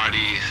 dinner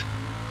parties,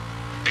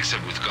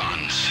 except with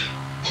guns.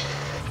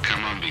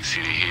 Come on, big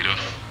city hero.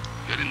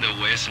 You're in the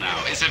West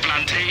now. It's a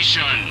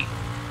plantation.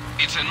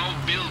 It's an old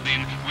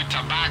building with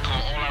tobacco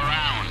all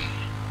around.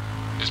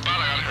 Espada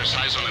got her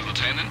sights on the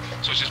lieutenant,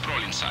 so she's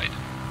probably inside.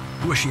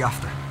 Who is she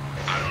after?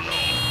 I don't know.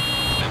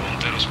 The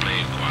Monteros play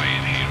it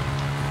quiet here.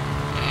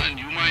 And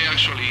you might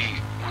actually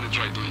want to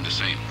try doing the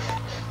same.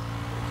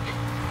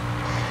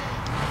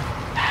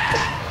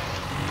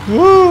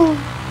 Woo!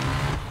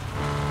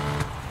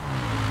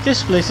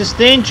 This place is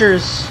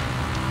dangerous.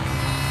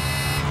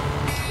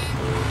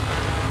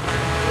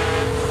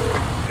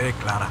 Hey,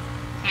 Clara.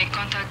 Make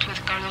contact with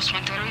Carlos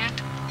Montero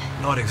yet?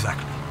 Not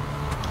exactly.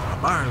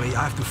 Apparently,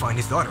 I have to find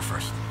his daughter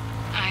first.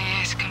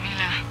 Yes,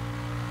 Camila.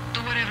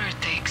 Do whatever it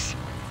takes.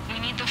 We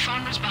need the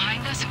farmers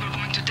behind us if we're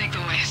going to take the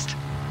West.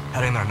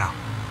 Heading there now.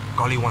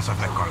 Call you once I've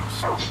met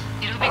Carlos.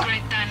 It'll be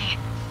great, Danny.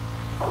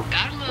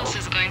 Carlos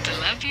is going to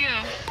love you.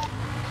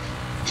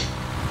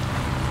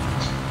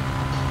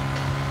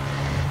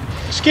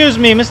 Excuse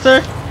me,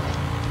 mister.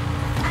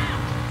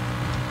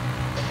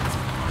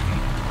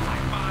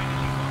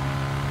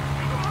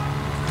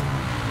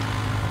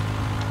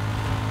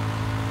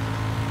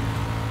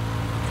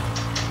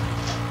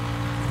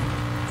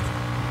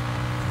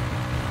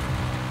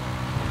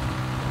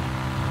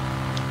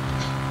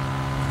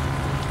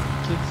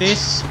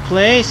 This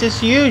place is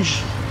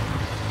huge.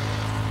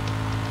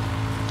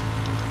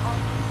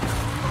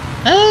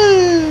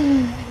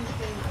 Oh.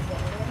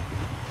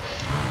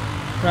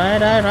 Right.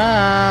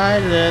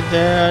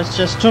 There's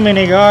just too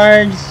many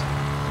guards,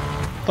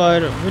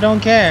 but we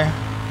don't care.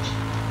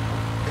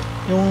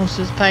 You won't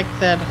suspect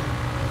that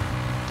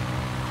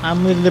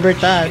I'm with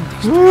Libertad.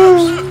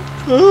 Ooh,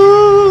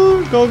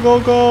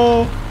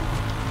 go.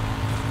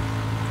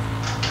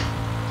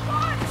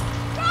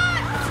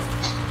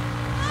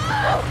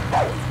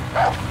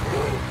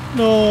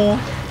 No.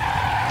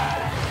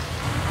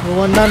 We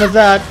want none of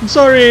that. I'm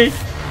sorry.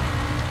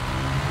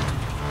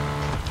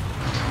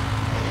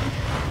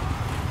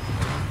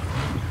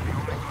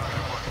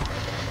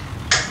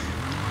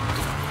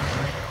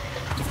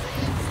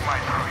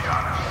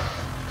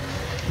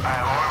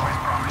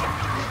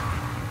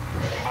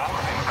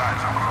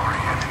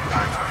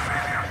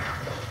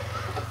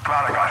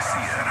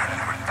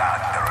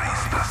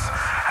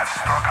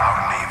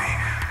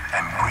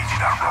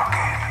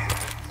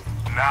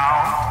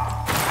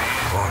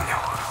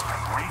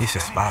 This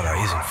Espada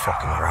isn't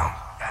fucking around.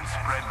 and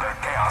spread their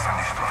chaos and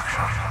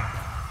destruction.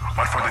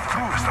 But for the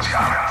truest of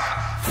Yarans,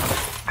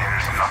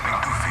 there's nothing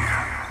to fear.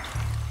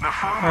 The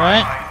full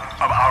might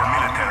of our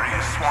military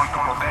is sworn to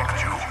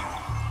protect you.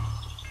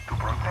 To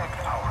protect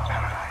our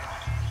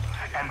paradise.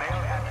 And they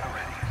are at the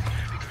ready.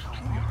 Because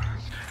true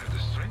Yarans have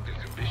the strength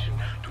and ambition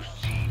to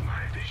see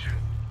my vision.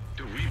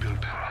 To rebuild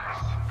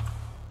paradise.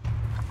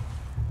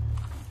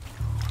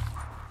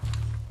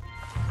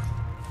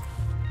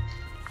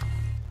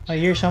 I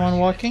hear someone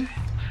walking.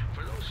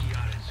 For those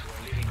Yarans who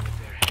are living with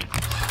their heads,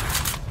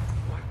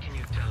 what can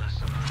you tell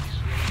us about this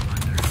great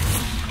wonder?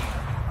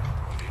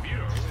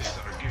 Viviro is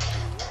our gift to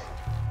the world.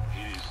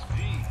 It is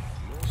the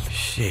most...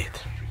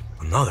 Shit.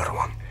 Another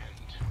one.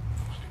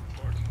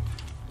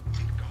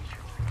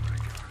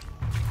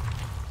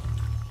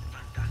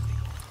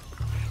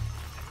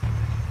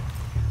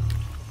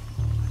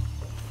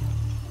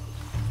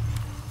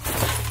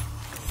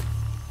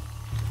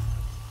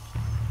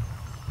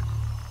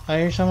 I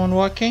hear someone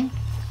walking.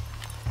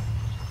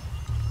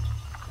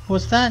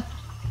 What's that?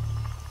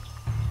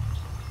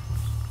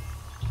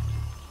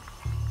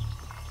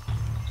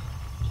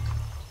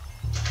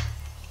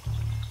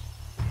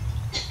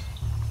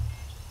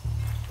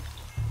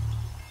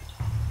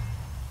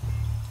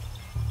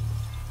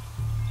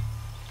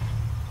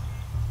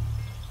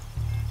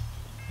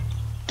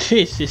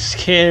 This is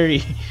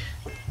scary.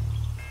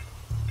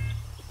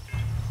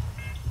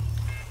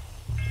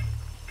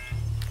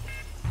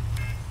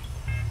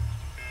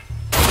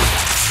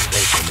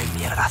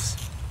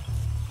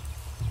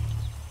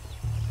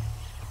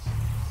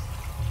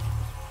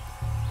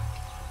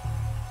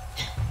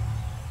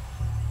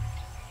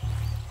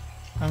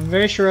 I'm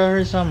very sure I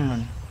heard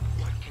someone.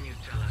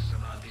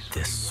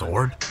 This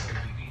sword?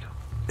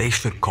 They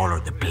should call her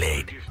the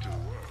Blade.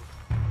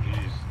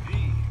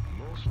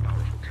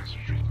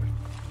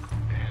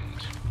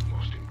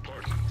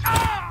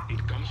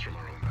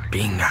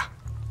 Binga.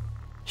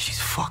 She's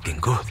fucking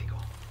good.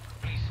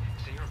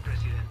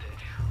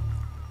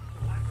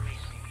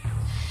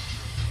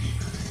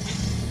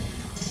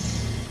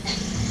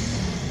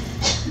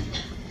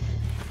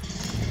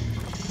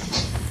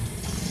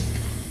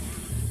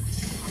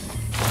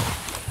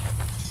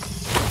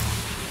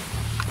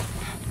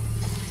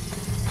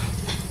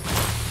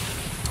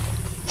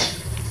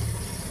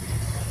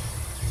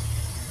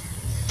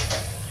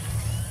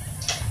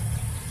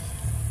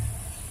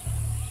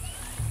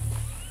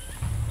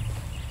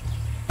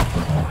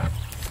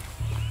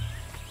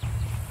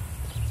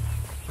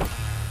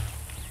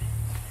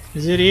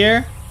 Is it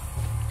here?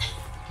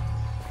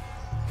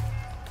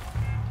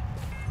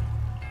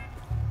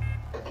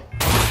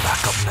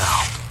 Back up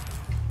now.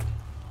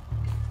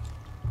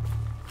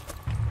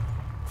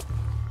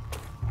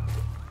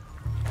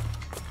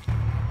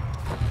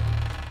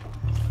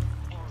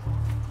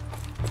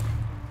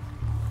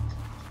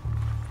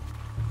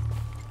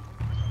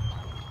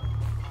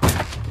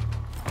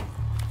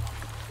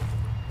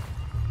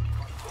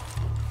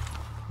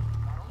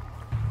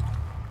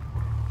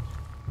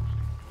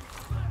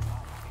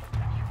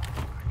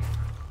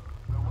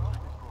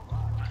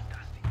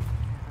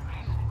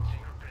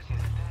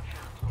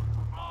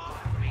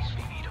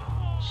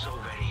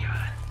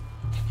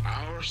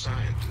 Our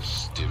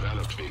scientists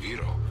developed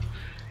Viviro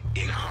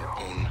in our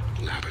own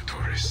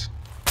laboratories.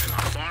 And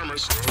our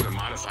farmers grow the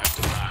modified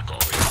tobacco in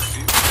the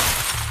field.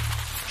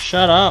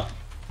 Shut up.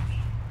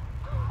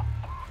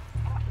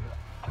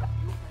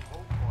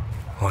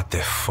 What the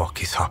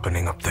fuck is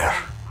happening up there?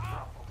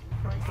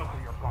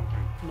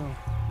 No.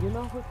 You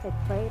know who's a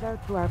traitor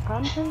to our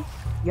country?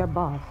 Your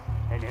boss.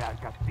 General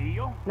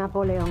Castillo?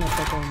 Napoleon el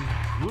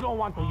Pequeño. You don't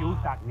want to use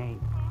that name.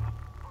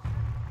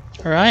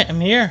 Alright, I'm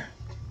here.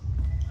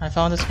 I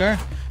found this girl.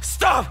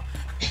 Stop!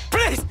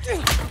 Please!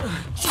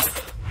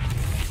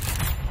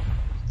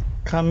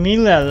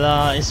 Camila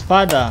la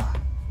Espada.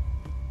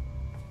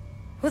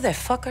 Who the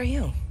fuck are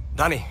you?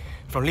 Danny,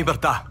 from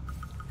Libertad.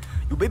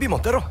 You baby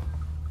Montero?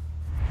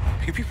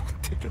 Baby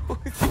Montero?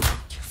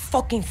 You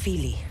fucking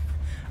Philly.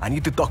 I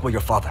need to talk with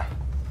your father.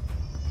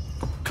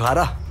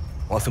 Clara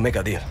wants to make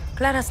a deal.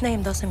 Clara's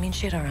name doesn't mean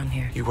shit around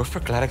here. You work for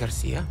Clara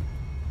Garcia?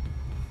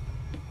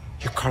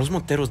 You're Carlos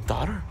Montero's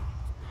daughter?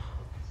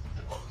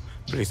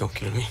 Please don't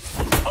kill me.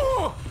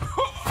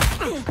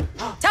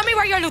 Tell me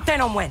where your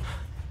lieutenant went.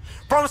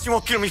 Promise you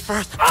won't kill me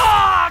first.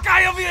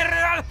 Cayo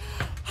Villarreal!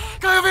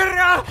 Cayo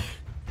Villarreal!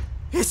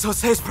 It's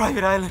Jose's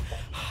private island.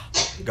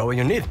 Got what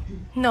you need?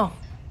 No,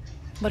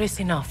 but it's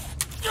enough.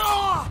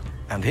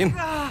 And him?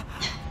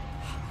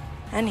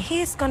 And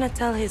he's gonna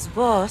tell his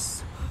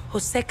boss,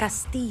 Jose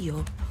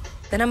Castillo,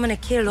 that I'm gonna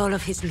kill all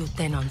of his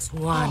lieutenants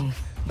one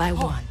by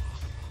one.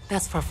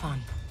 That's for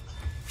fun.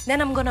 Then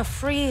I'm gonna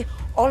free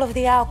all of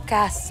the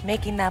outcasts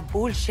making that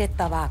bullshit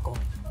tobacco.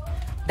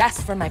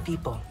 That's for my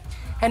people.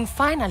 And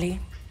finally,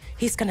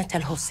 he's gonna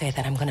tell Jose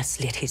that I'm gonna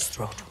slit his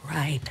throat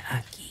right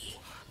aquí.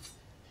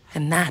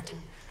 And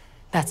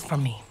that's for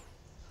me.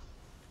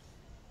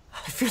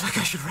 I feel like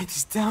I should write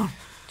this down.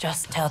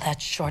 Just tell that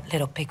short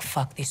little pig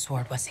fuck this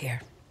sword was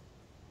here.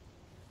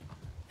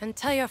 And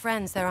tell your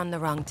friends they're on the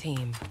wrong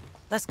team.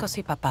 Let's go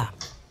see Papa.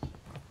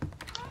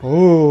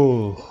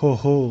 Oh, ho,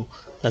 ho.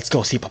 Let's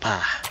go see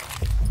Papa.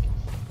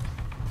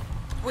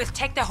 We'll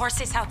take the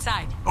horses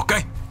outside.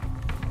 Okay.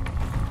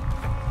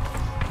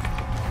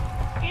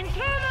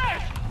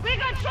 Intruders! We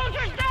got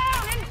soldiers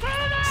down!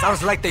 Intruders!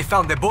 Sounds like they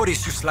found the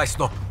bodies you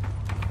sliced up.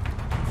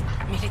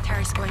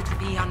 Military's going to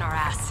be on our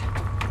ass.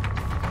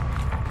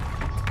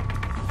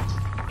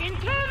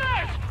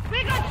 Intruders!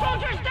 We got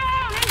soldiers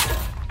down!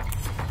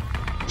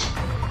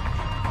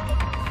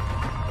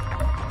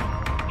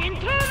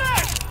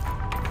 Intruders!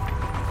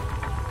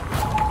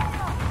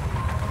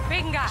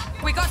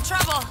 Binga! We got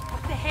trouble!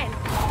 What the hell?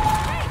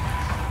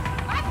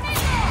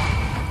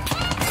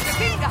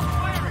 Binga!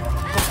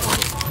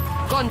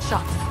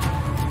 Gunshots!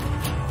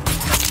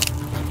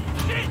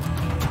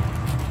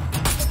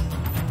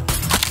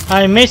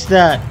 I missed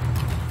that.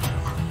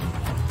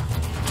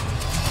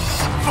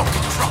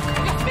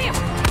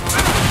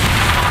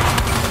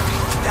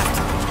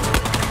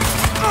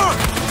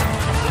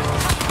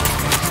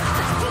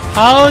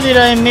 How did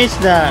I miss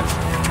that?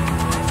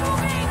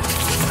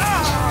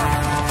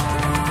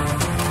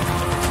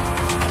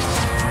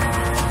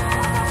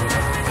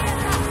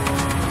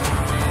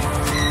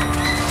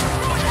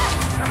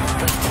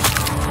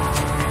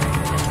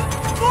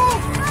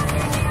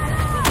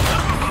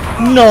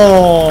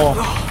 No.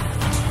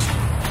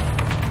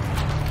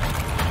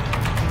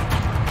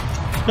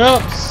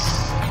 Oops.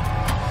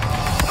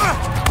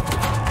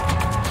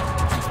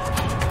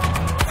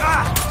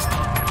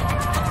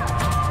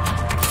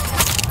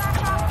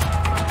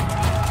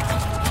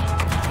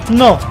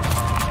 No.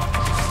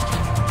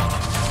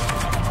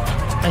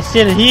 I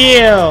still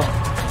heal.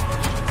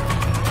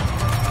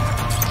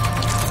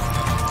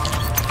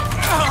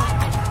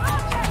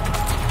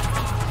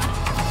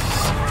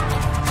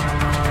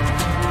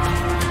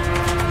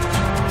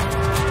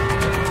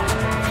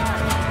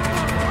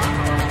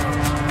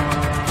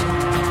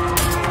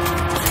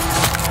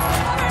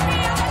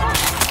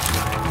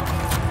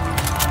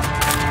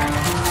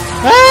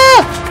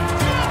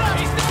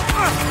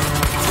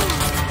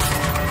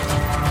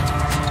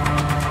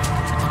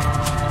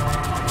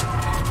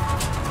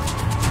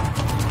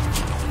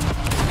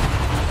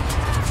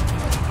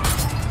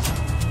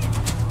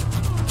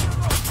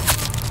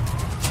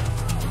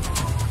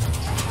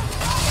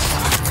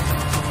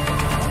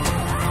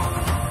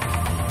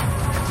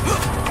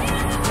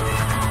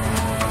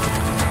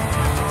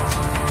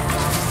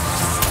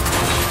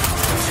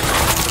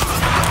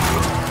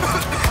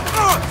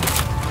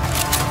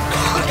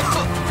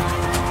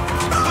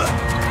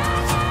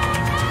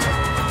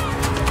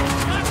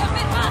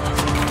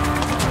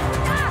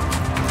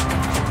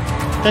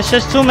 There's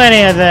just too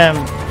many of them.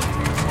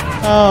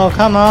 Oh,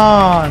 come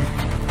on.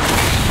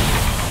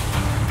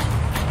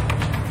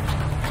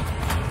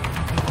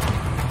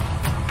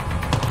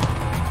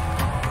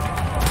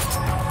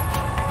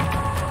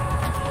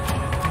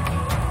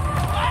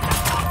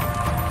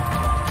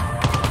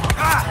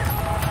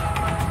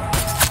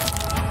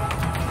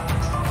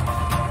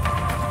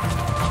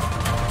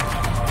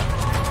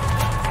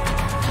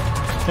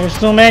 There's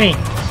too many.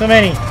 So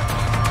many.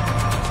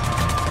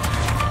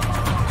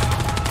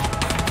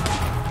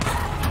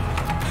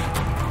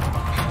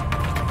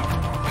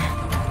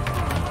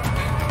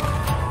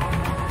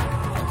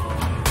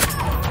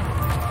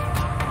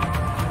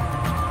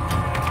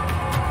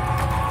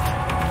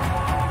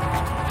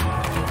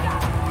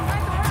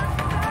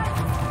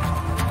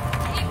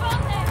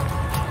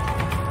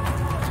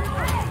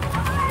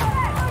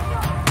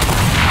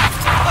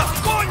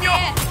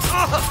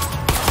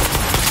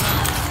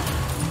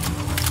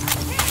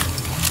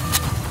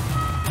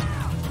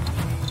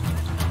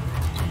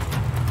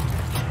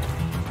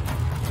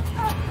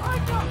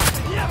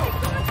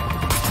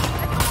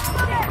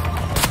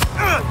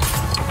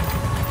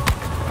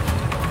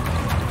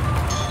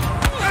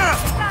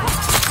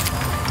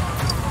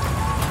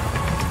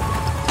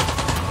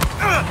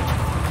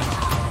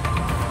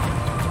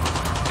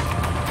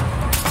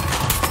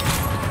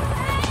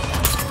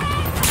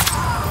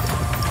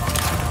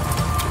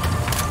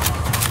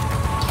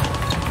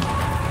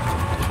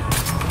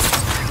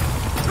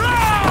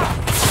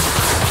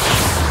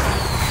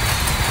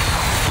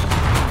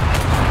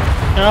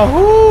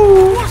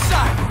 Yahoo!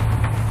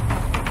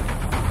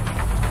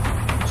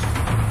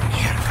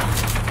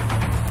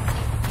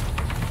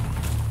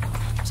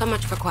 So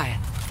much for quiet.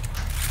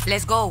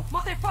 Let's go.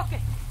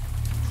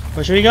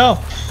 Where should we go?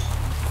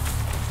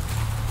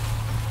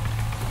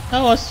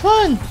 That was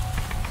fun.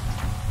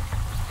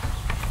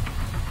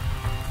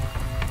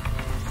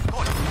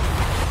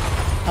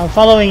 I'm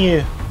following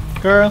you,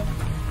 girl.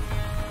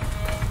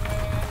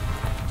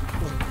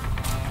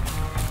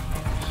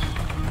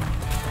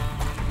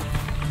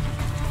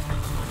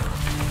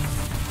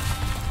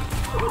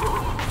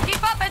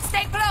 Keep up and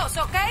stay close,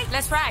 okay?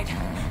 Let's ride.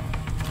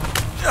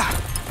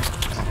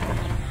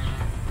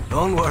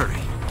 Don't worry.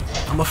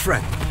 I'm a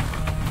friend.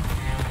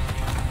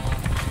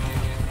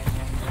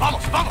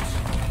 Vamos, vamos!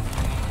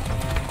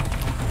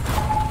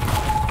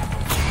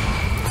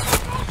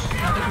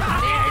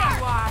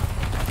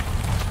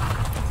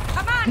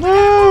 Come on!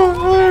 No,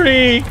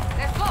 hurry!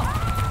 Let's go!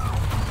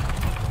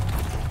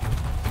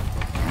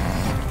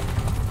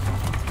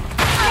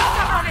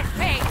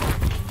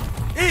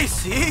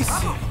 Easy,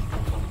 easy.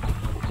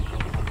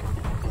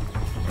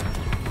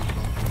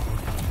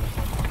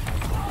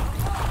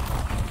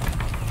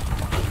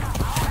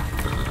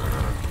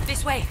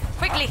 This way,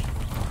 quickly.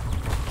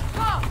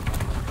 Go.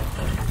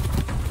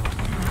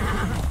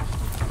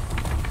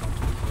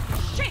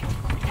 Shit!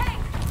 Hey,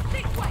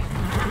 this way.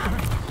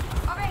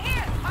 Over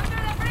here, under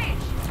the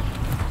bridge.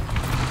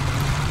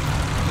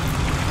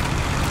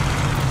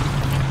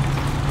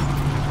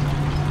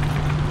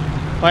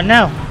 What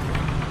now?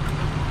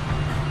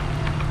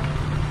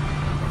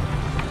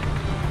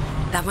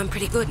 That went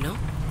pretty good, no?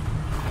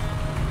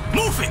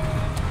 Move it!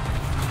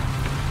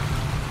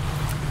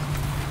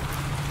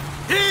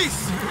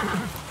 Easy!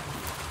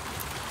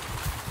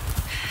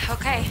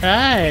 Okay.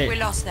 Right. We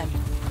lost them.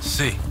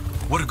 See,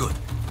 we're good.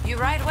 You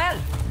ride well.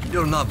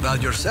 You're not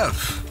bad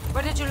yourself.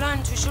 Where did you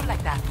learn to shoot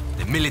like that?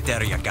 The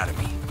military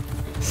academy.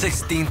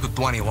 16 to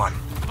 21.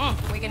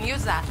 We can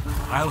use that.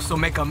 I also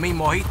make a mean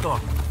mojito.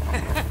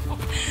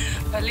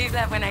 Believe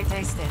that when I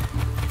taste it.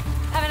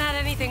 Haven't had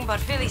anything but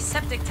Philly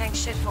septic tank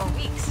shit for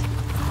weeks.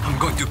 I'm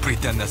going to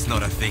pretend that's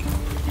not a thing.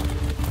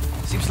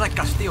 Seems like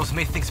Castillo's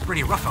made things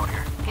pretty rough out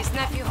here. His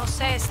nephew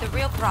Jose is the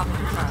real problem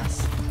for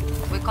us.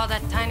 We call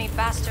that tiny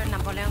bastard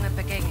Napoleon el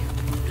Pequeño.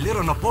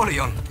 Little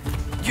Napoleon.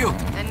 Cute.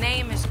 The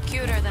name is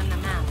cuter than the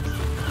man.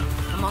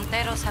 The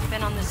Monteros have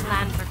been on this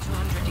land for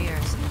 200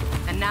 years,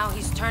 and now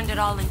he's turned it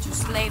all into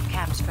slave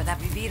camps for that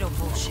Viviro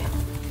bullshit.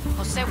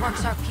 Jose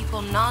works our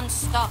people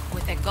non-stop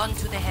with a gun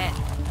to the head.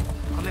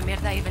 Come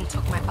mierda even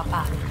took my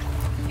papa.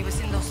 He was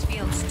in those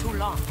fields too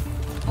long.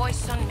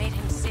 Poison made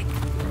him sick.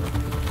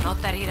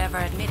 Not that he'd ever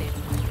admit it.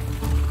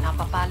 Now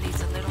Papa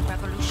leads a little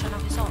revolution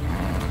of his own.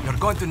 You're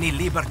going to need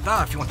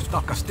Libertad if you want to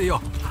stop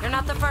Castillo. You're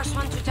not the first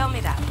one to tell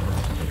me that.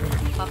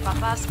 But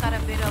Papa's got a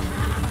bit of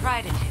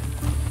pride in him.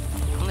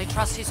 Only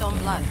trusts his own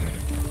blood.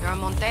 You're a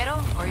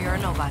Montero or you're a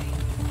nobody.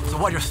 So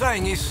what you're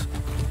saying is,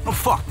 I'm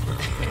fucked.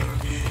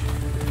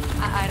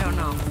 I don't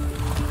know.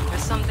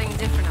 There's something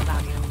different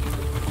about you.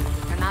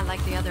 You're not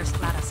like the others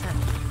Clara said.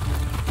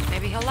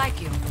 Maybe he'll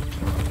like you.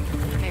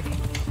 Maybe.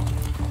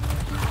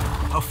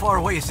 How far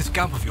away is this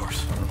camp of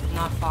yours?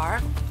 Not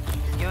far.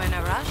 You in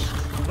a rush?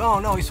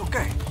 No, it's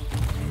okay.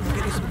 I'm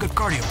getting some good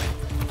cardio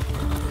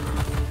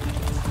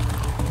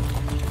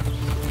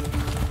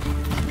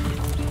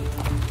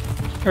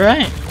in.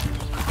 Alright.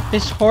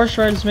 This horse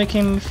ride is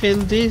making me feel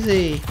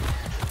dizzy.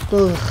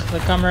 Ugh, the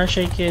camera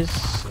shake is...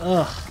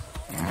 ugh.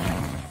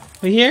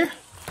 We here?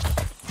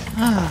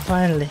 Ah,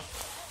 finally.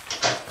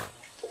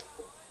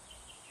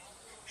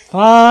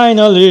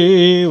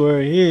 Finally,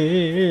 we're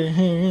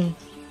here.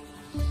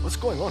 What's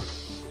going on?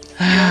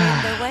 You're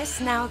in the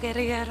West now,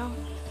 guerrero.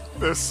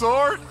 The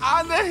sword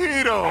and the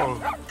hero.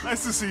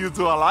 Nice to see you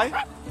two alive.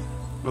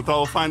 Not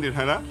all find it,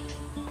 huh?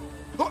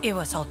 It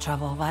was all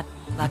trouble, but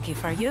lucky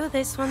for you,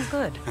 this one's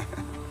good.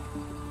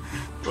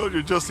 Well,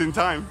 you're just in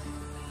time.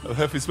 El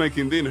Jefe's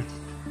making dinner.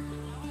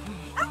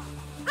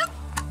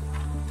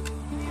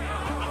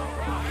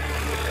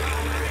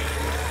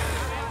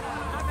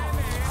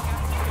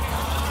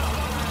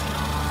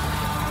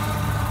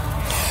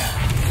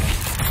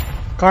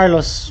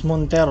 Carlos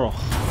Montero.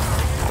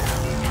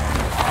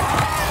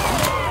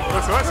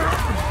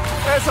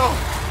 Eso.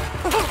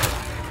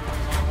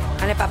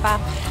 Dale, papá.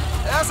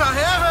 ¡Esa,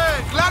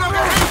 jefe! ¡Claro que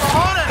sí,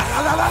 cojones!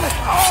 ¡Dale!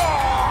 ¡Oh!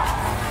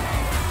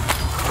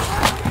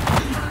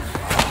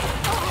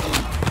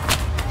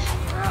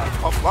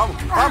 Vamos.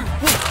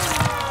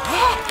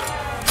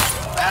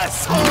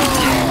 ¡Eso!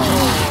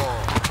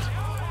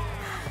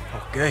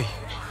 Okay.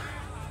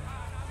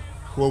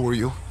 What were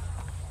you?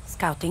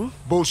 Scouting.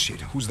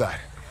 Bullshit. Who's that?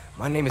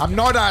 My name is... I'm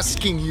not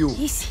asking you.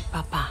 Easy,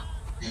 Papa.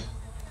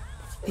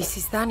 This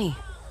is Danny,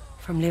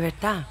 from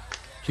Libertad.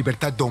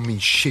 Libertad don't mean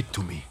shit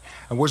to me.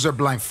 And where's their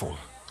blindfold?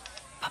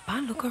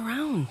 Papa, look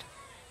around.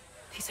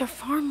 These are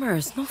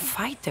farmers, no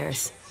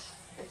fighters.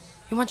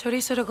 You want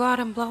Chorizo to go out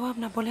and blow up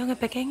Napoleon el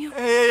Pequeño?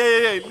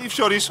 Hey, leave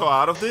Chorizo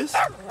out of this.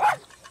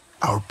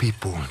 Our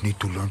people need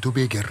to learn to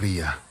be a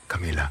guerrilla,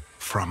 Camila.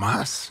 From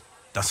us.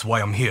 That's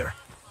why I'm here.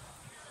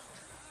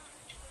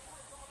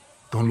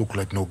 Don't look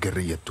like no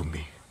guerrilla to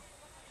me.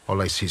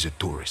 All I see is a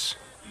tourist.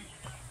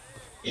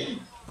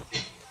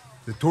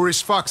 The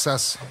tourist fucks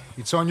us.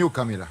 It's on you,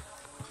 Camila.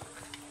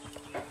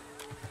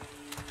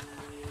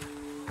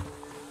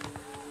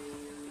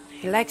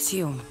 He likes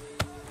you.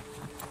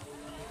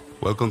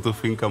 Welcome to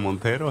Finca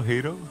Montero,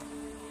 hero.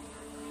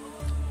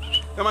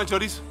 Come on,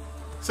 Chorizo.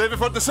 Save it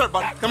for dessert,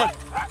 buddy. Come on.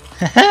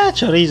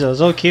 Chorizo,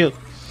 so cute.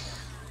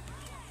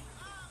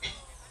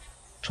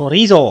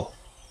 Chorizo.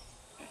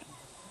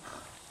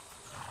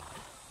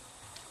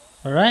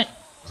 Alright.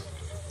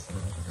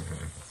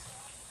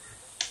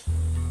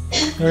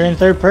 You're in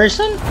third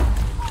person?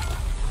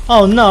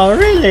 Oh no,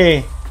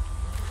 really?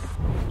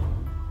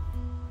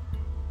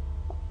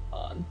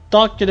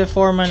 Talk to the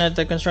foreman at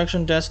the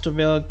construction desk to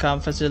build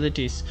camp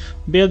facilities.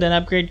 Build and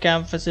upgrade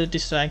camp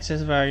facilities to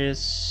access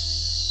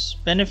various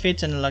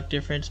benefits and unlock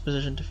different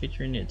positions to fit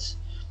your needs.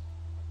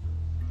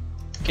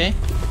 Okay.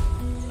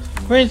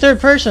 We're in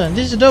third person.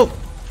 This is dope.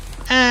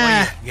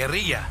 Ah. Oye,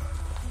 guerrilla.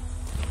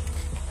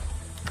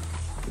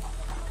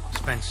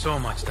 spend so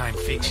much time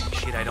fixing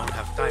shit I don't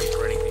have time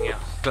for anything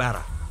else.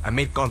 Clara, I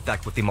made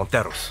contact with the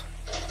Monteros.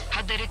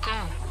 How did it go?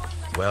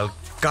 Well,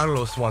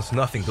 Carlos wants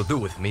nothing to do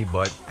with me,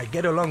 but I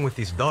get along with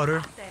his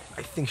daughter.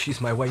 I think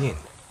she's my way in.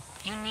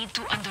 You need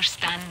to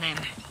understand them.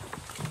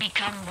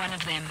 Become one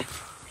of them.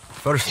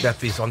 First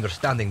step is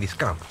understanding this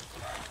camp.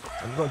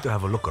 I'm going to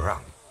have a look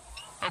around.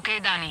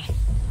 Okay, Danny.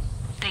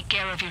 Take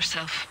care of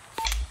yourself.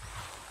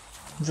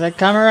 The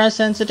camera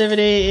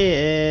sensitivity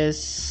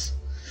is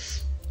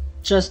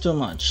just too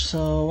much.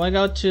 So I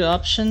go to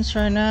options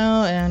right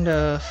now and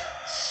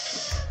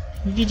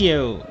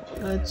video.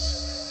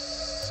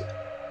 Let's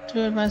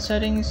do advanced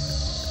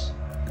settings.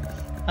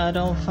 I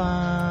don't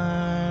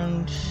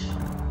find.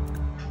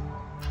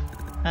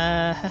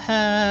 I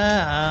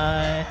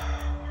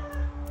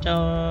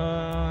don't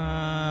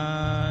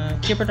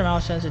keep it the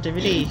mouse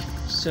sensitivity.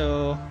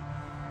 So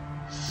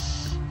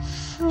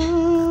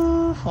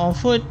on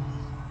foot.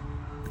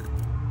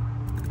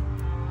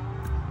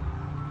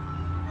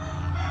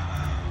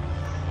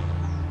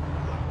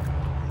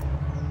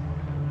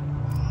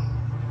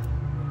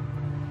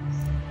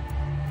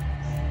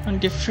 On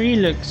the free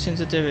look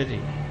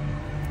sensitivity.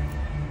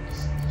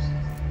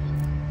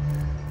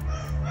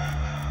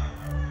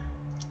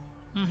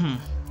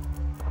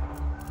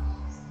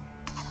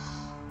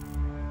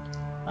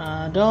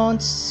 I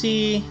don't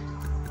see.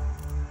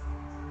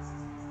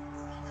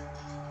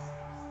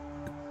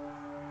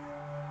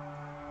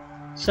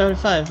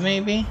 $75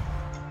 maybe.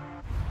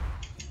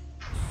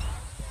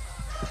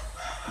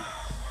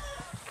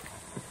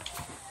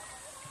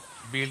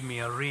 Build me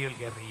a real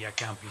guerrilla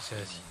camp, he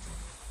says.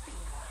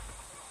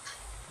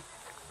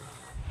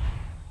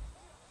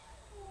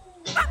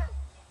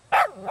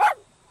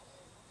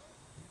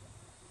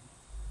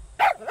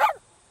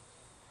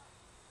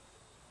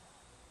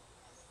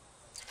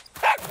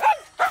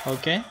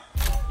 Okay.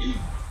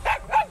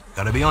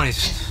 Gotta be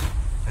honest,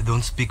 I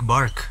don't speak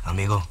bark,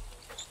 amigo.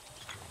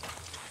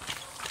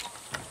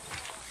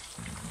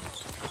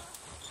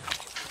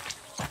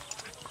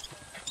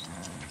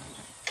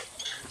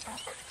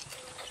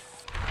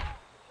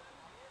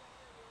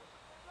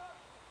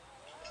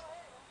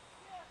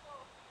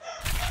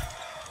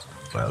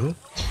 Well,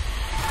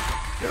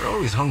 you're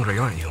always hungry,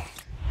 aren't you?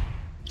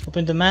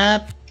 Open the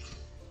map.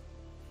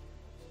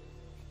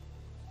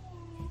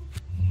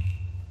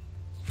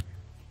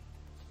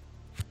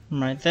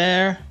 I'm right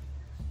there.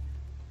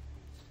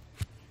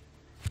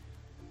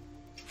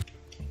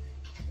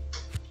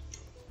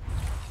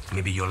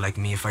 Maybe you'll like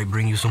me if I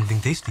bring you something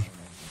tasty.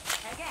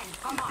 Again,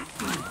 come on.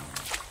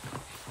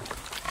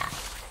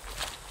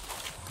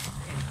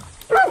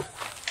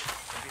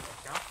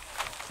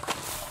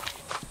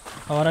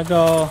 I wanna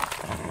go.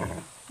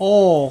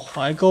 Oh,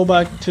 I go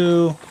back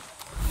to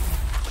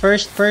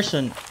first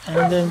person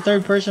and then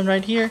third person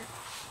right here.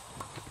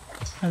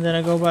 And then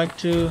I go back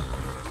to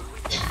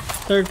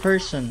third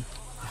person.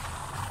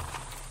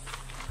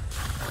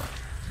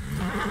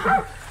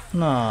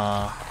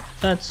 Nah,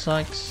 that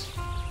sucks.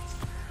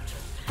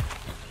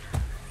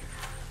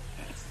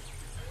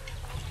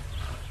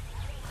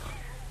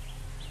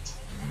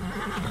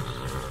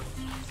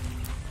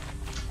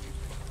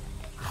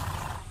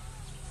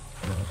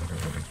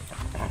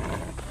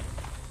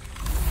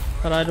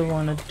 But I don't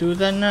want to do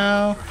that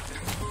now.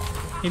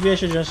 Maybe I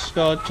should just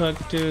go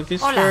talk to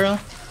this girl.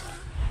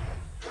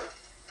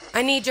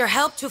 I need your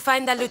help to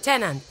find the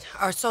lieutenant.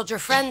 Our soldier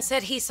friend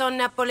said he saw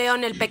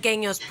Napoleon el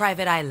Pequeño's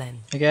private island.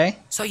 Okay.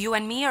 So you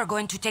and me are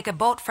going to take a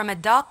boat from a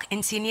dock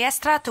in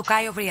Siniestra to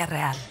Cayo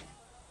Villarreal.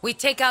 We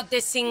take out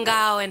this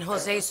Singao and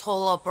Jose's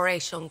whole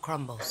operation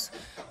crumbles.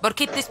 But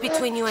keep this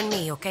between you and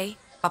me, okay?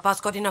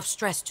 Papa's got enough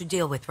stress to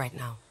deal with right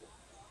now.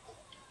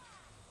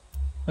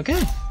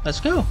 Okay, let's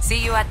go. See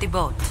you at the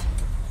boat.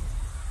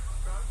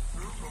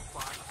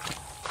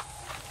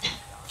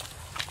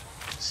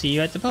 See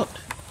you at the boat.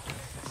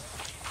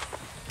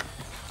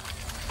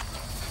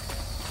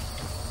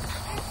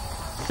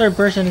 Third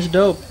person is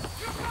dope.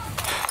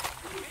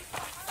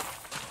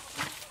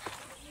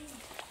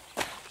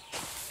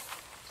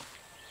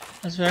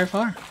 That's very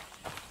far.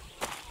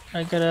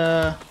 I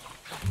gotta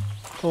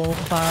go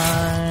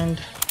find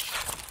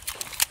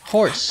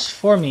horse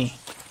for me.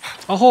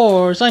 A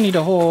horse! I need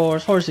a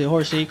horse! Horsey,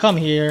 horsey, come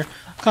here.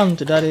 Come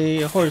to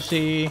daddy,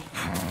 horsey.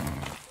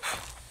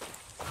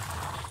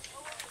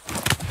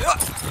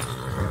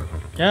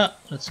 Yeah,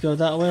 let's go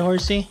that way,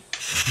 horsey.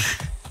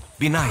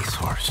 Be nice,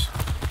 horse.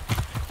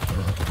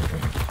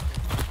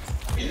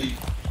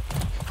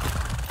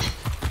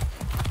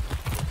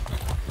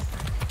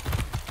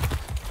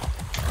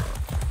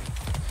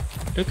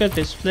 Look at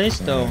this place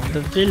though,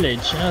 the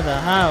village, you know, the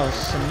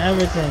house and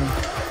everything.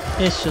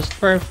 It's just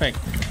perfect.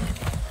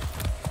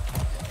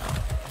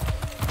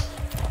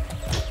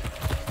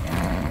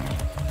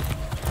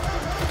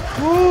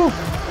 Woo!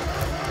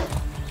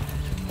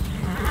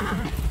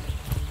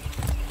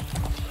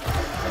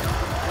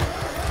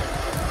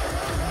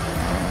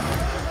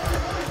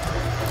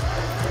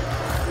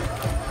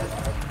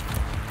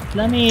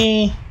 Let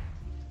me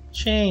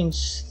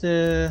change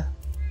the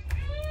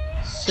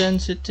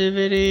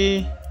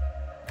sensitivity.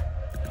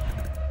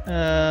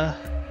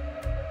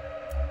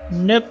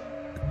 Nope.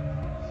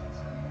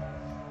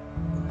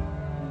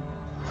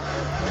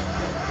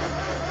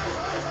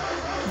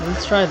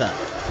 Let's try that.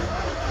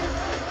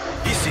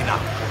 Easy now.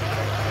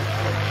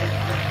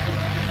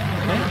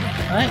 Okay,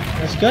 alright,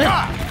 that's good.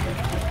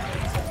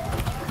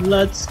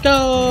 Let's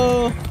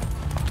go!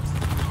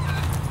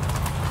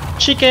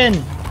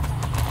 Chicken!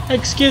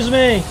 Excuse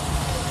me!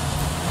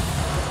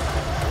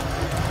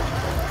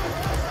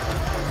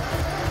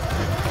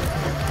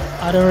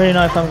 I don't really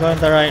know if I'm going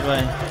the right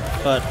way,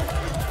 but...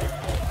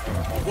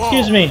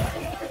 Excuse me!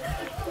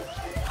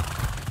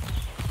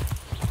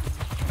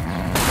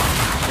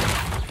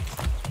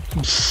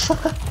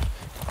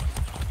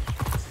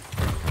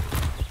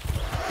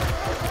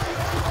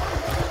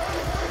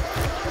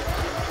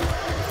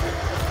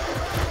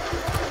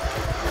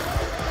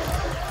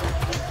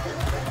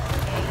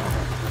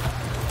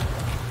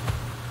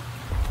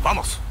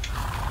 Vamos.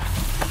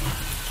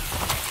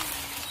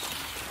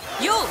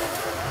 You!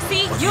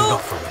 See, you!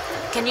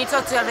 Can you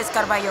talk to Elvis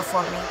Carballo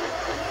for me?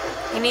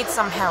 He needs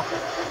some help.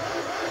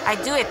 I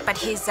do it, but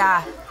his,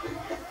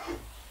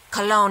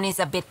 cologne is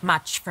a bit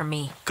much for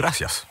me.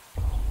 Gracias.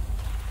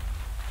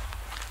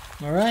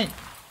 Alright.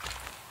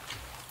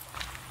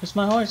 Where's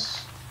my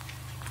horse?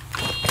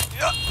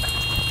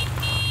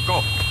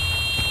 Go.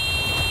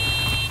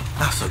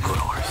 That's a good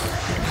horse.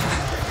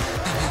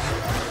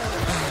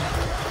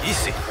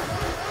 Easy.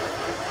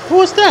 Who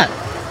was that?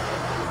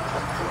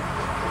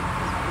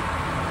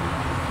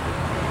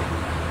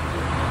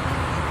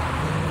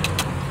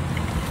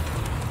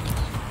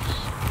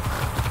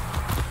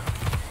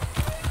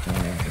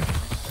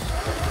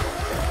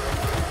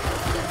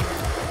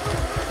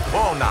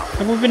 Whoa, now.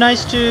 It would be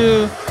nice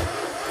to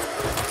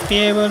be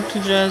able to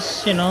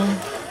just, you know,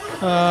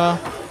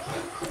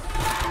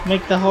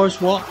 make the horse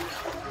walk,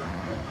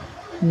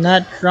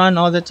 not run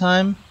all the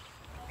time.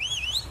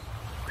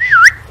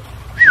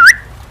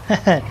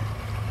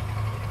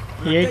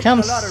 Here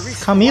comes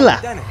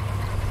Camila.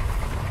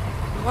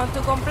 You want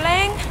to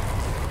complain?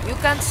 You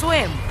can't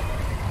swim.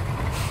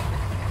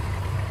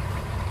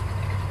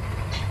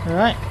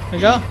 Alright, here we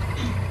go.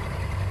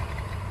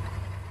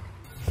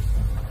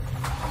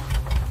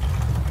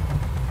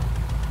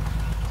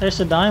 There's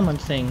a diamond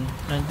thing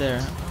right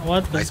there.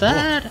 What was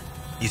that?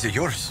 Is it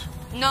yours?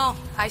 No,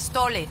 I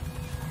stole it.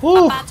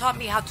 Ooh. Papa taught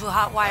me how to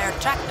hotwire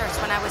tractors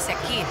when I was a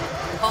kid.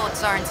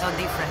 Boats aren't so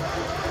different.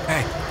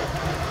 Hey,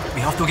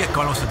 we have to get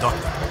Carlos a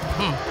doctor.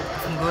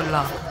 Good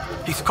luck.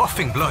 He's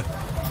coughing blood.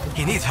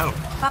 He needs help.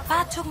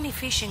 Papa took me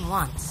fishing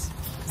once,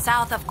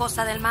 south of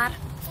Costa del Mar.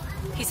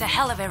 He's a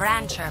hell of a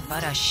rancher,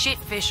 but a shit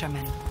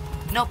fisherman.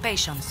 No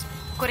patience.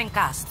 Couldn't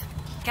cast.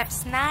 Kept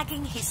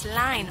snagging his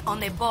line on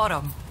the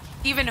bottom.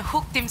 Even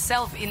hooked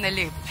himself in the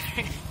lip.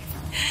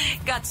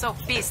 Got so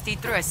pissed he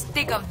threw a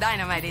stick of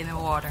dynamite in the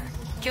water.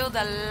 Killed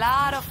a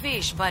lot of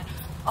fish, but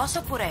also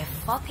put a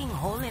fucking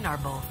hole in our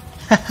boat.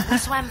 We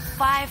swam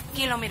 5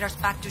 kilometers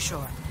back to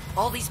shore.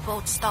 All these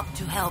boats stopped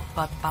to help,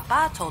 but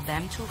Papa told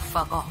them to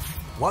fuck off.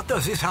 What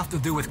does this have to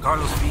do with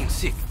Carlos being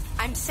sick?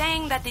 I'm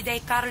saying that the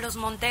day Carlos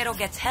Montero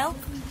gets help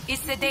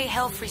is the day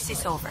hell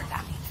freezes over,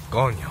 damn it.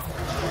 Coño,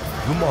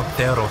 you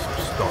Monteros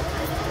are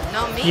stubborn.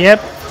 No me.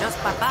 Yep. Just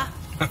Papa.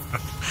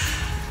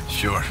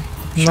 Sure.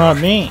 Not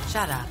me.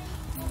 Shut up.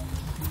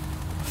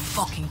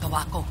 Fucking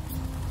tobacco.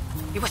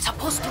 It was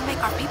supposed to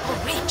make our people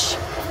rich.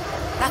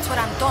 That's what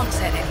Anton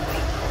said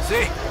anyway.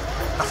 See?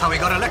 That's how he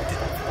got elected.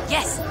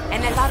 Yes,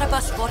 and a lot of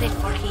us voted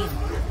for him.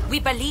 We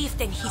believed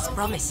in his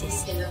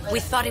promises. We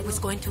thought it was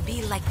going to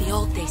be like the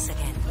old days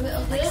again.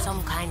 Like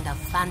some kind of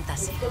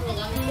fantasy.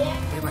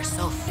 We were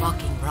so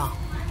fucking wrong.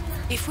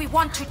 If we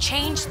want to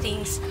change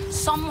things,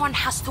 someone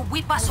has to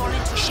whip us all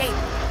into shape.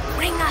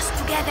 Bring us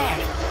together.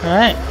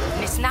 Alright.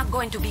 And it's not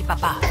going to be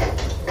Papa.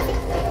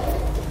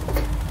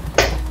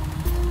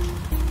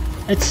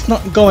 It's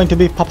not going to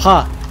be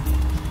Papa.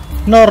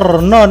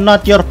 No,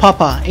 not your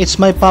Papa. It's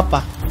my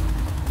Papa.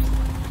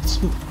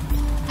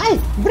 Hi,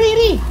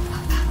 Brady.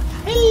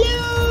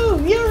 Hello.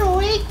 You're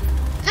awake.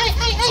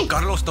 Hi. So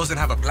Carlos doesn't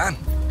have a plan.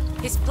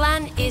 His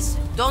plan is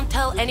don't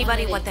tell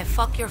anybody what the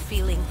fuck you're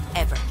feeling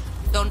ever.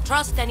 Don't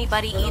trust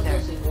anybody either,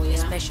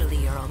 especially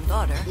your own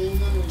daughter.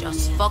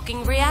 Just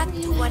fucking react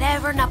to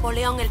whatever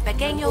Napoleon el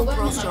Pequeño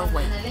throws your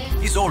way.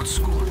 He's old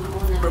school.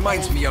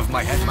 Reminds me of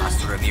my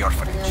headmaster in the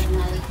orphanage.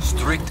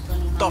 Strict,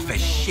 tough as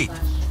shit.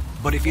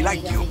 But if he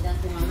liked you,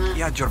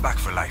 he had your back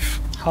for life.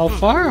 How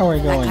far are we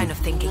going? That kind of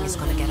thinking is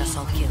gonna get us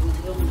all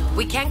killed.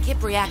 We can't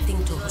keep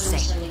reacting to Jose.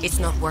 It's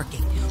not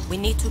working. We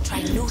need to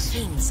try new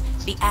things.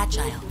 Be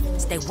agile.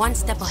 Stay one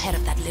step ahead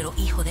of that little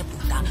hijo de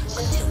puta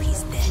until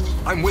he's dead.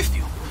 I'm with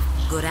you.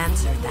 Good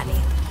answer,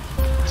 Daniel.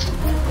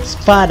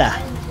 Espada.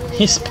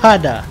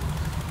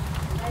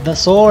 The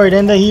sword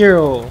and the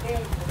hero.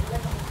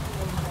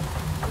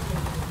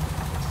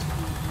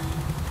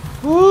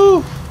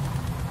 Woo!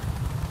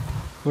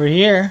 We're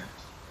here.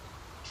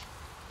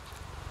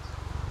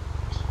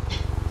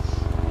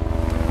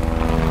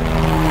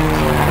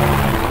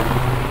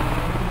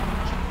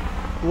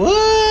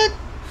 What?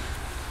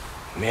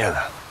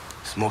 Mierda.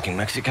 Smoking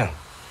Mexican.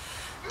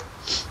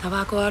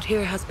 Tobacco out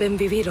here has been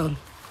vivido.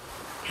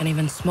 Can't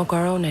even smoke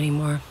our own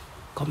anymore.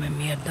 Come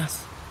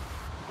mierdas.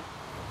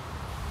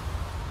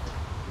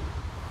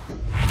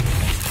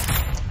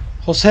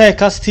 Jose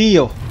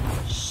Castillo.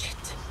 Shit.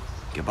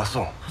 ¿Qué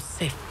pasó?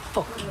 Jose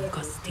fucking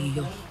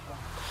Castillo.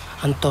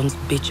 Anton's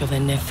bitch of a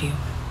nephew.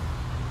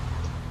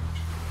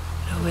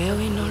 Lo veo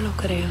y no lo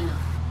creo.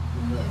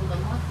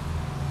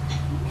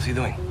 What's he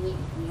doing?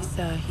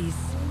 He's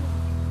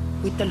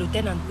with the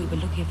lieutenant we were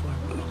looking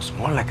for. Looks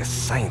more like a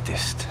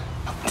scientist.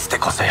 Este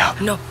cosa.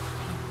 No.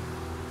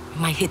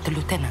 Might hit the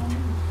lieutenant.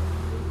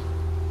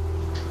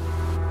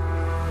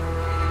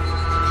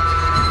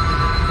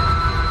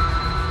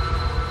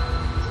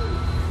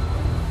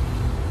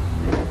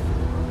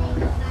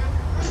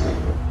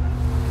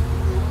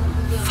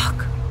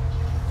 Fuck.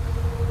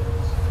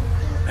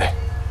 Hey,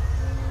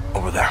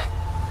 over there.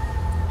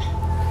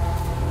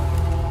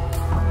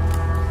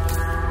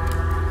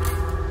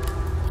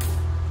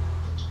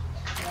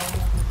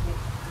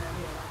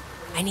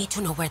 I need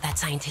to know where that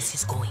scientist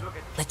is going.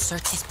 Let's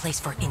search his place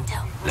for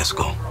intel. Let's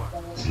go.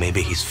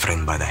 Maybe his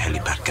friend by the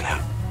helipad can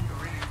help.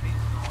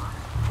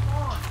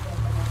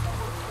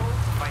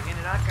 By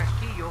General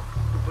Castillo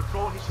to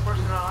patrol his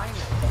personal island.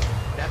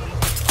 That means...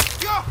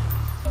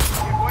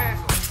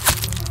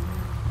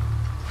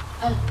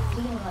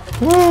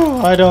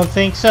 Woo, I don't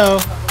think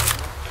so.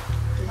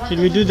 Did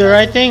we do the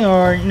right thing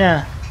or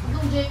nah?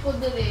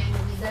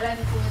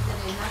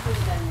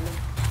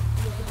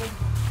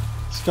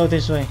 Let's go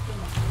this way.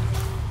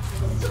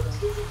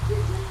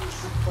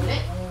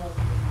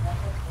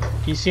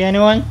 Do you see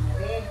anyone?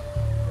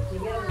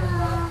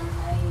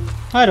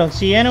 I don't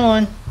see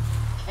anyone.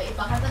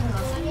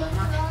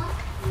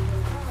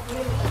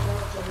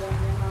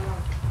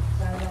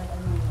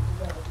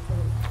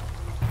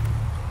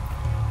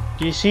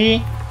 Do you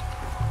see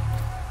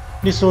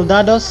the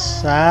soldados?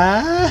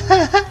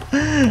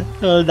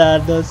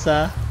 Soldados. Is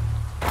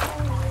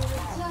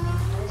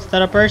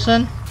that a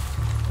person?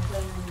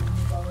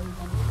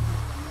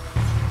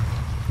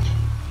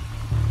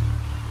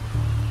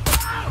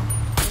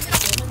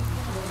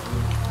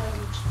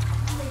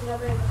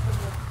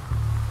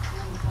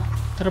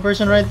 Is that a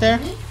person right there?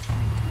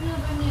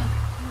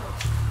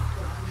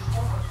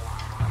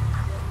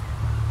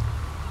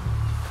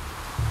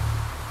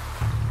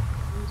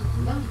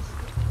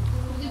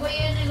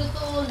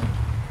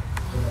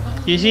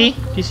 Do you see?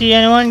 Do you see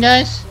anyone,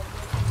 guys?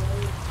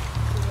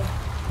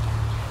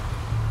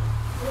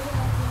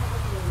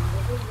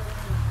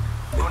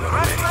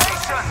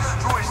 Congratulations,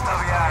 truest of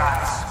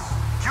Yarans.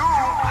 You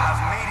have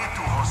made it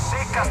to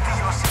Jose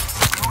Castillo's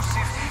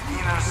exclusive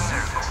inner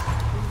circle.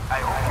 I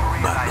hope you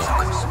realize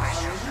how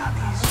special that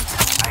is.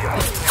 I am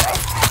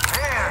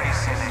very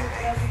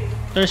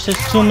selective. There's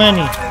just too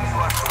many.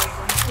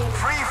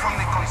 Free from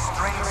the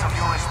constraints of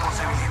your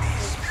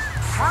responsibilities.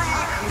 Free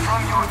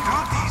from your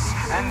duties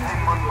and the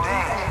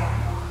mundane.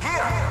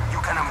 Here,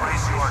 you can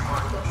embrace your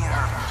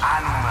inner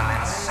animal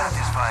and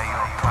satisfy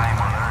your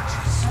primal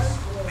urges.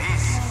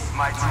 This,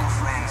 my true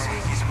friends,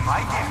 is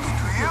my gift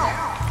to you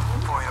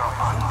for your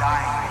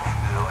undying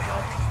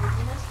loyalty.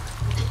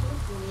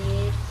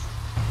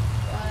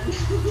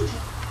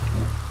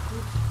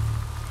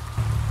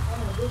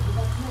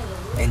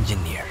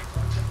 Engineer.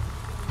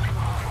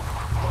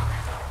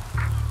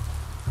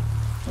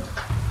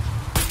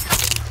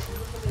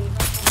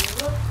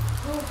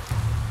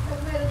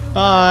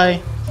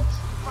 Bye.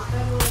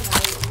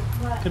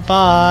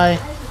 Goodbye.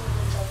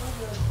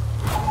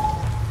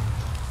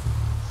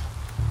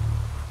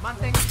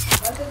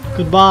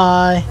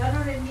 Goodbye.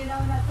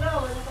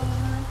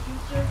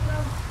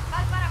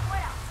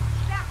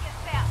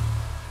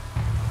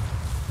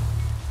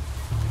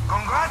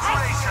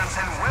 Congratulations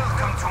and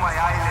welcome to my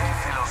island,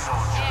 fellow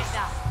soldiers.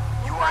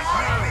 You are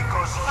here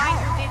because you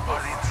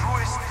are the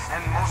truest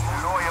and most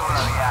loyal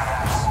of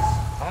Yarans.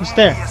 Who's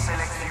there? Only a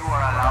select few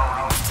are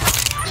allowed in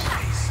this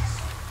place.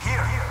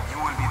 Here, you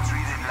will be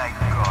treated like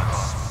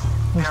gods.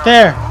 Who's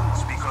there?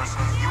 Because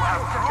you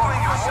have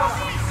proven yourself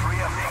to be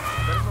free of them.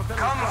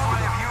 Come for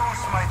the views,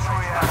 my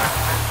true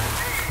Yarans.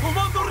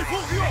 Comando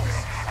refugio!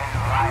 And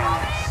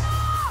violence.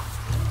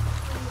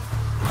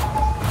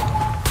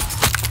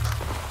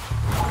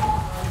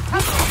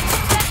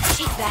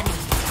 She's vanity.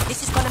 This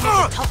is gonna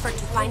make it tougher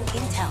to find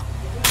intel.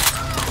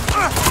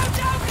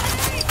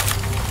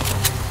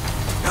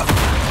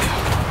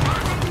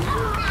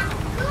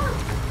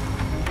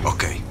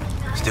 Okay,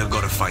 still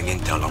gotta find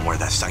intel on where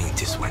that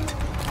scientist went.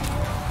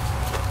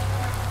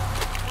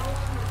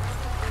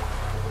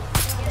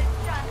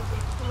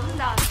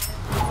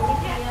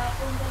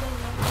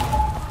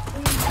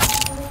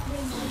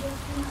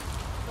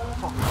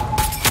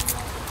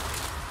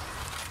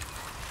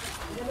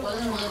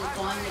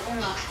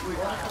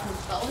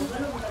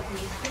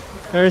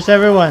 Where's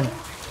everyone?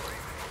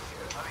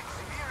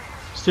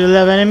 Still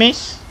have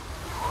enemies?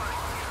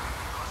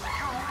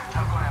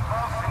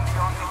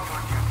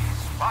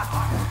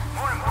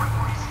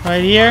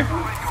 Right here?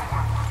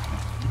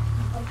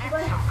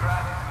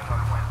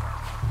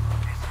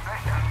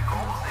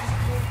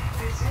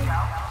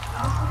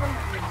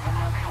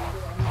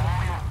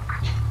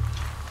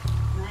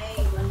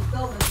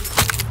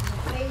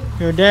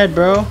 You're dead,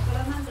 bro.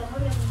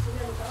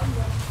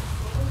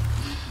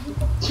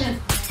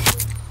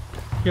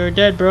 You're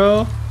dead,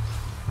 bro.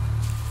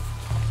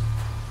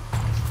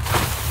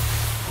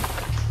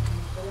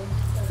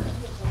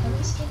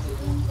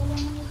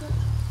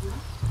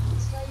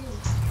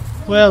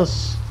 Who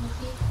else?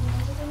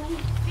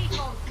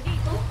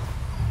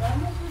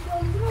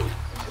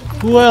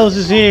 Who else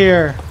is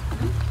here?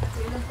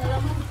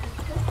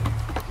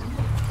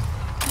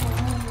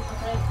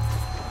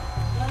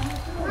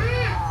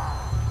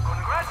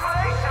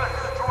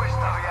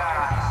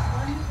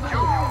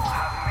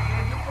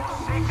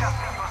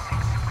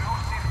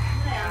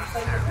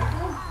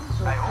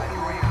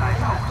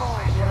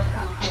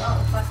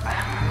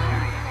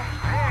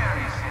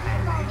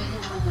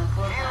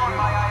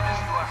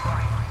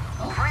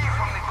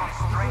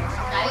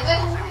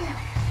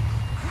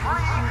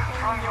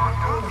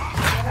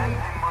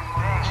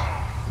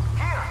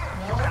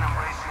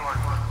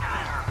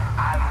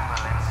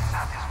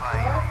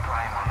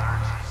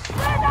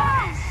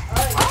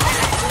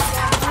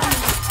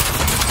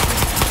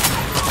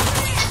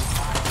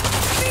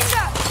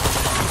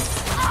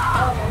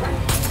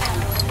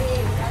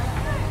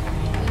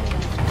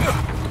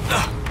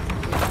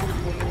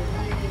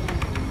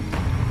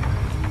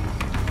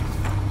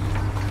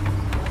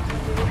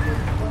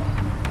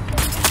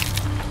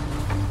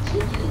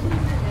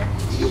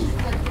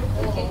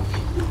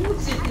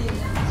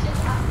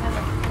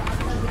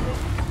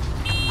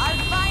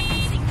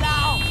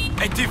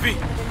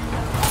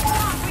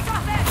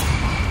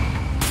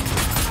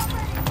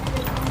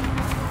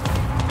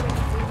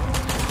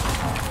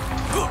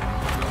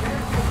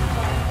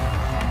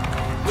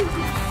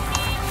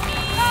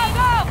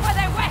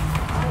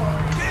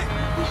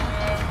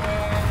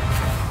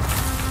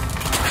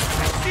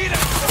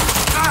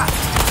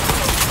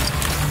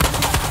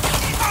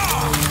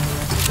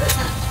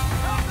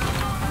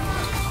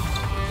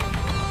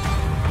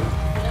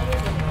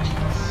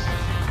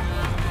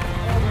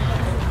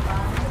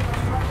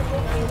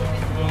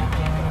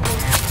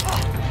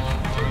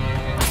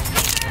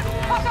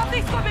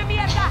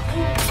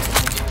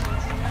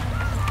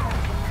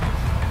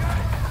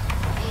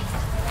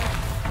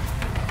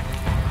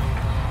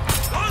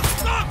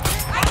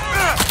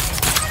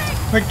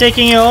 We're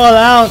taking you all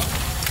out.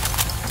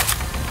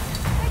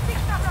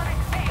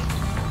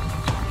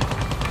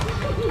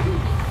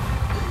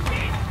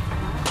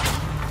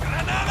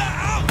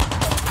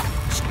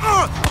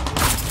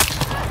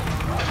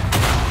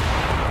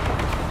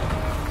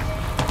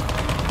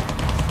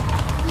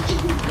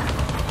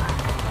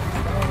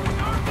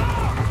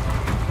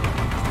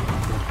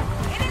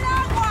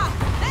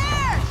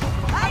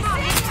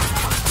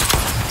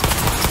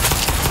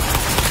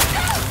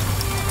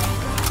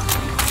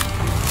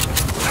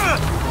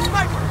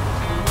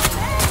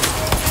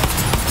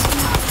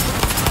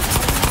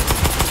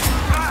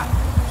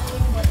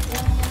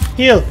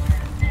 Heal. Okay,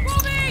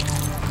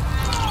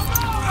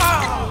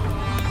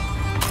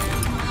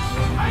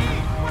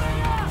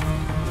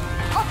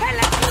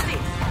 let's do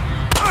this.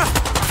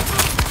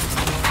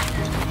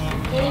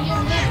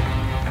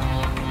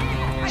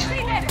 I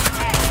see that.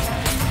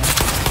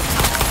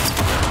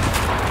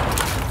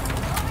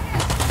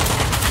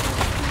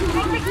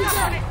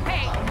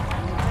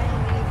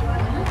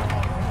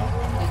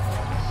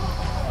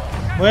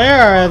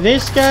 Where are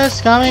these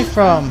guys coming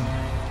from?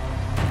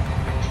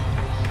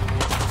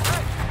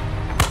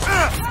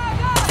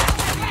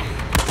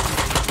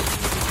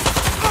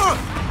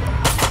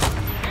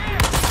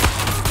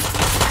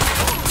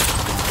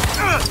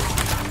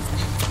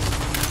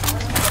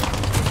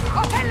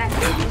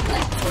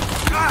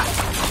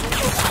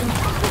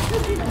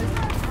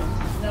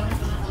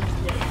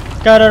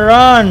 Gotta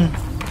run!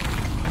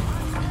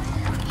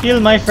 Heal,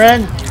 my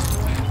friend.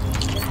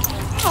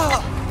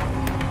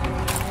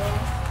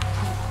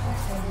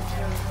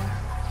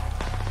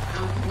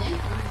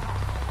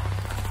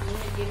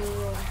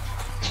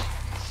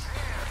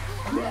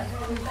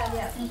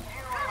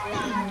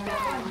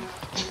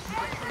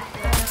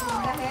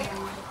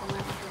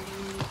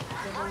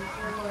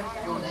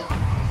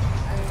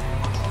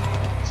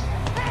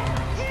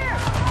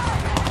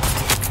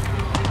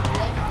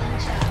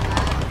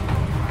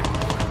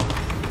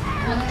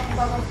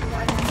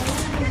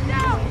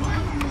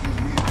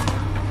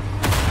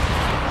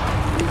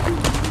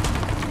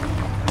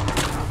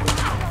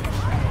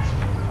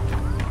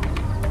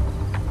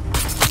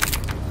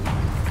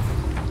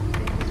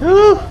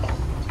 Ooh.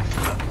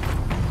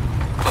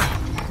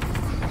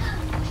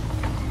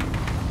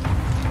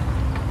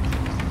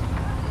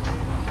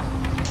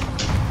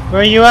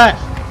 Where are you at?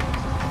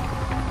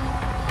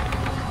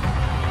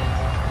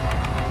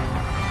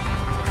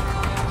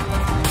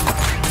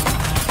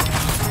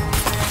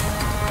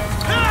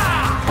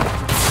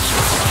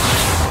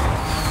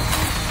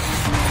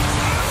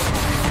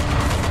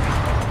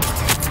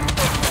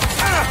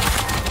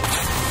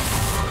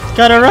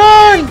 Gotta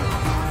run!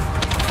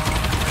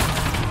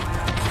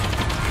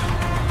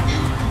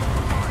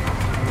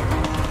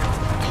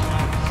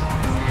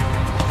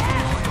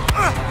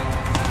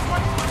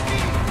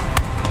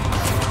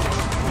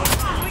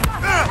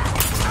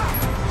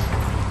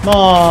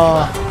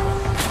 More.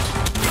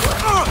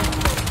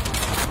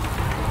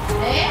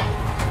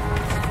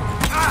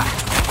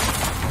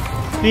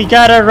 We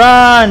gotta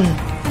run.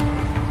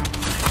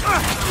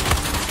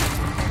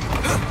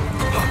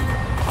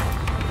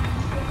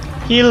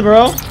 Heal,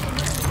 bro.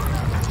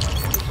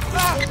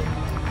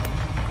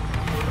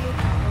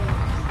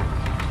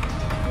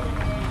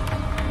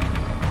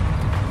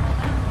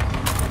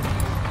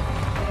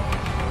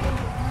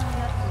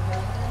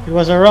 It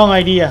was a wrong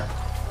idea.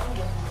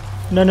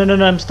 No,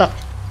 I'm stuck.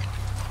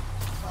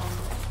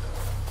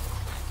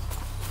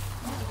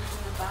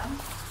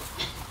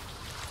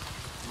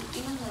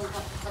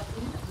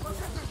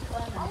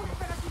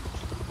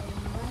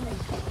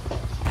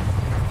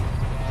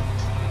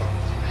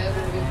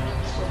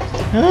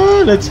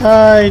 Oh, let's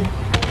hide.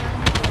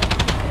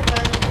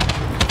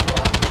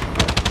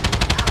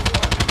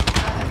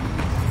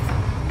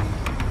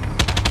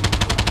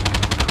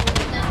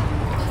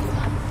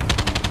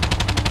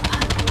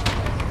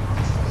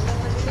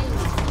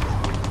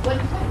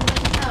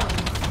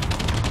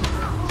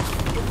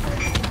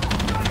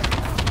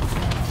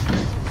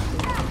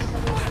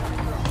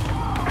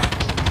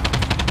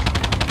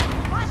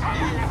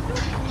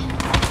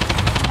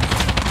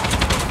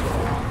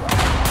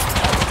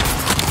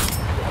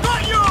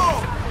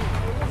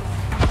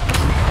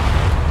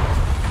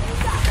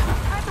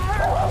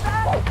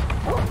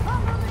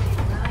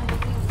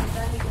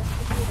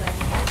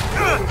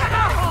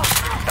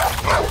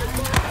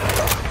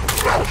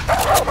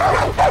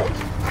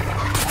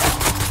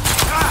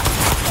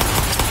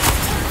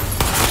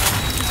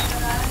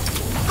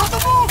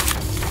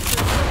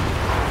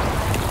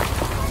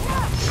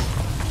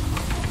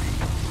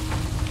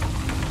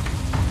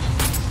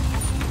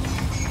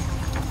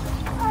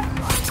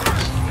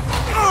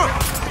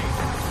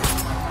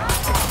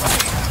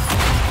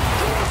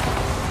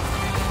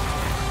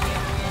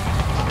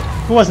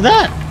 Who was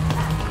that?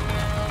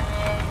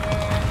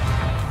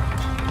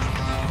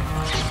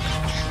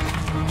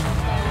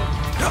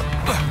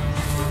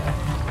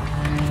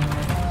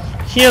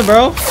 Heal,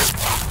 bro.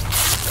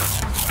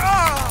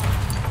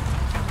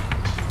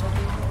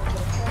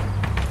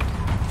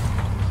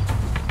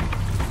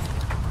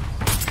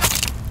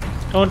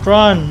 Don't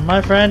run,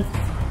 my friend.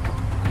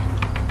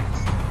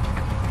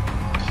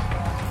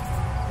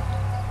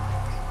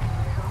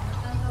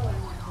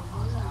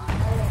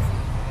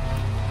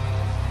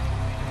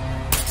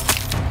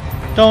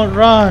 Don't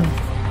run.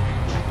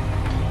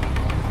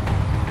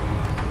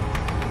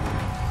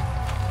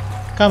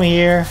 Come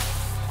here.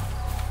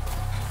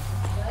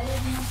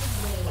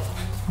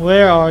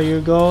 Where are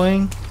you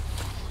going?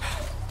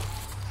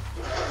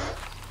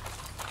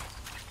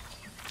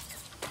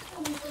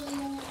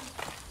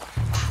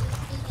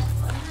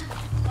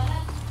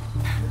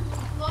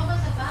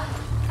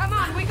 Come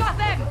on, we got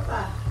them.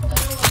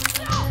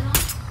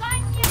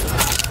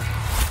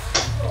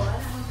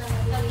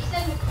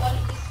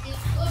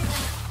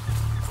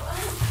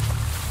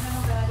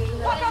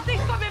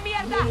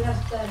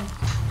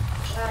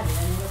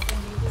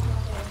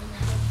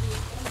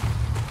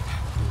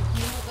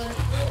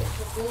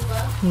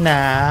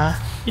 Nah,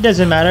 it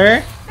doesn't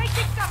matter.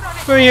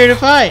 We're here to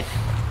fight.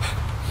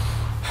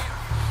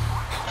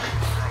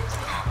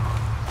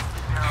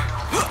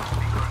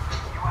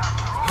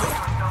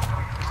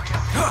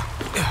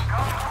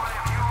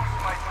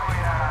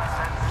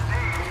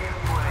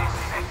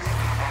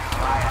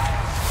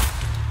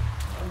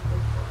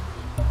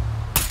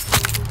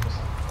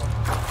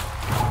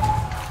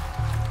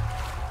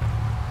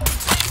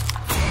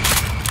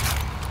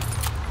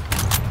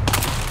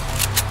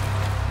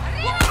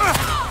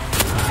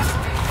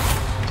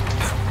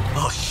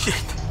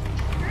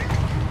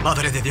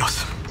 Madre de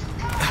Dios.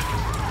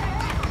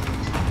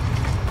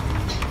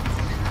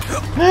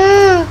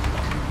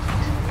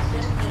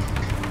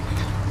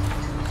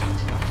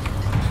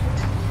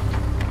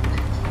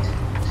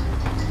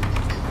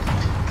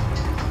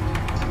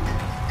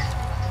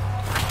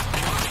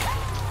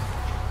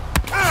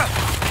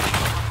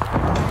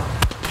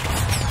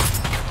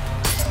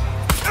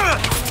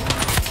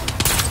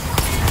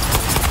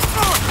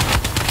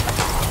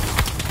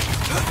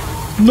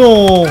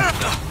 No.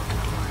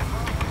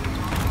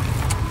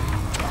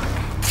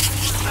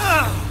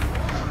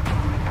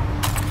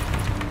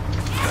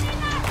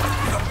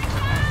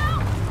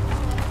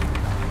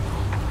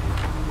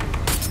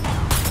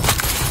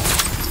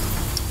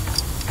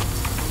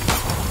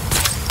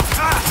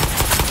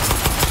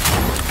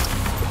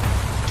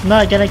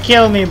 Not gonna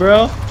kill me,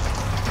 bro.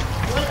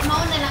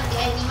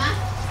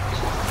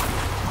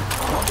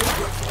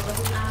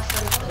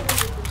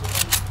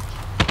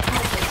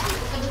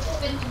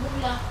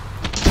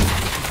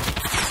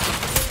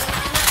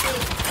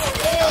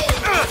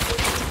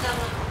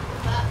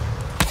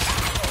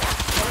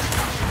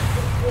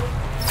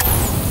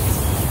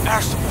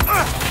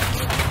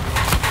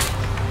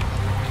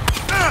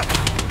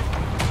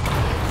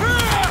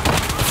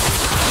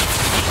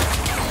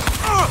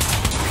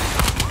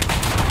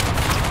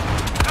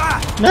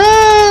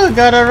 No,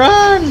 gotta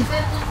run.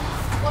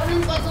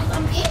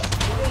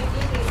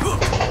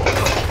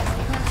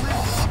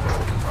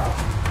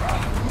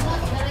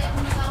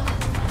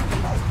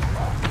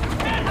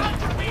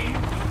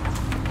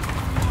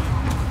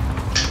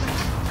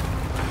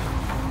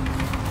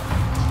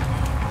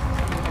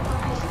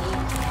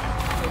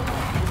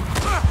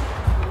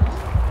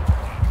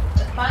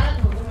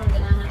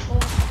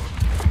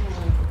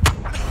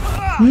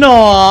 No!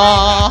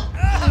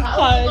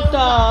 I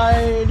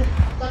died.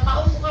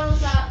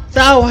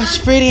 That was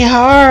pretty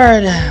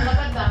hard.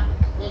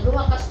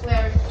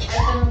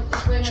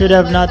 Should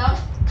have not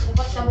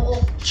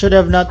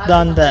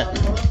done that.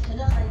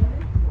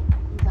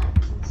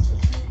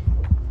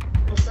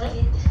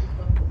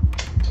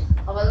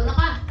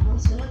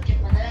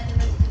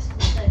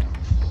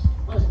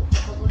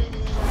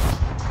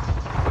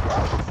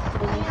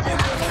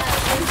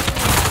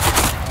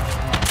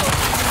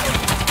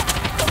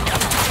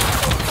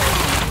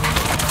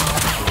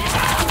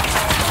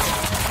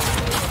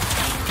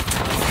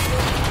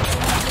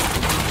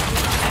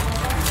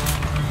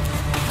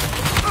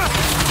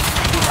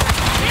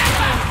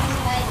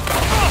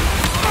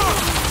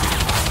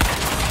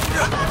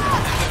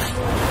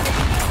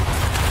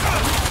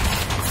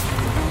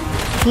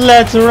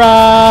 Let's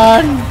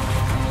run!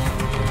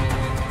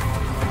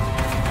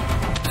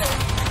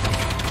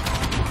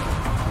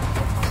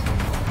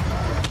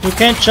 You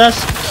can't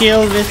just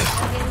kill this.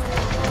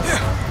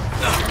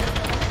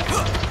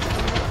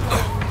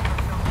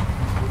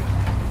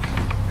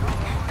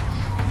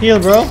 Heal,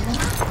 bro.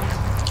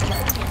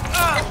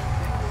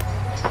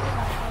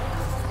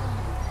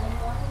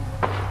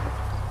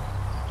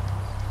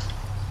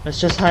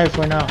 Let's just hide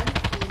for now.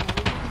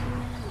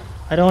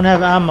 I don't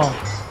have ammo.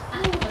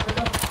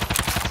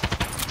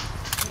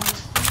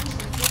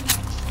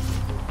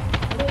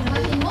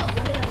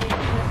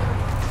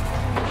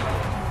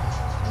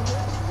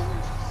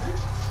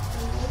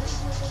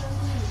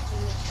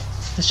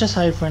 Let's just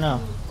hide for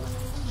now.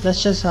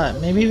 Let's just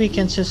hide. Maybe we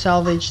can just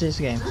salvage this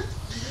game.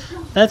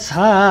 Let's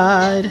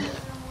hide.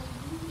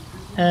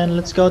 And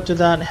let's go to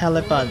that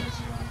helipad.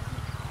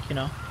 You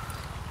know.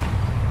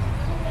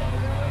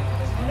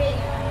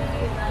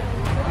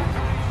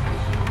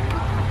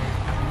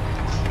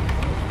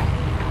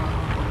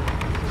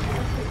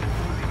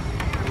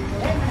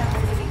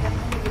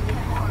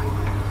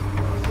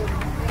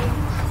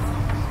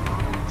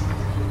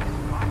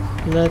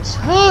 Let's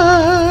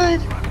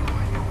hide.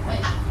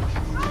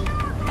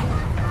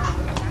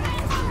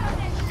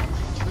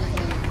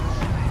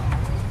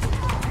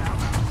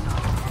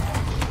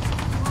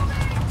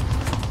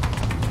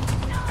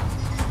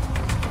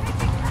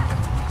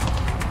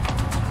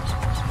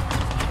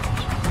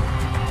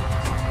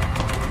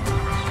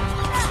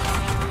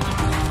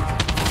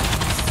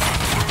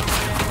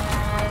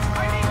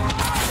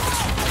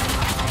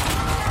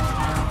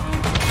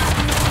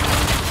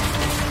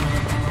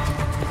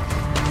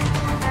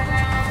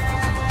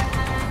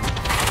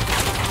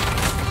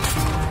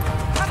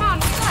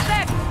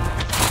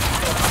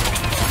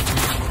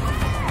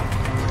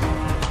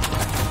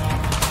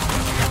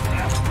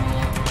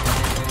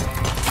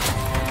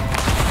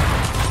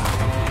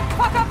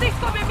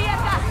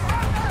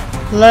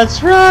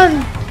 Let's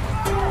run!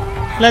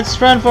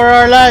 Let's run for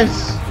our lives!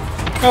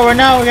 Oh,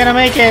 we're gonna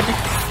make it!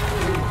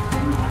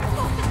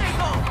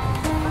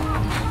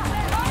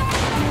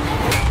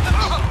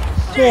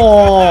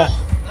 Oh!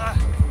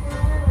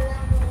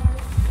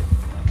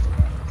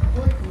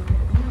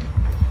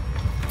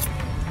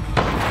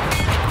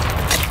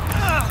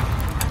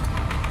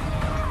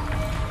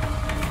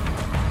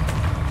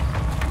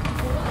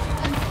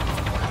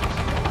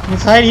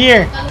 Let's hide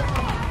here!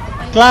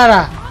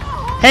 Clara!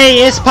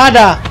 Hey,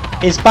 Espada!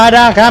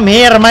 Espada, come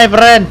here, my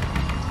friend.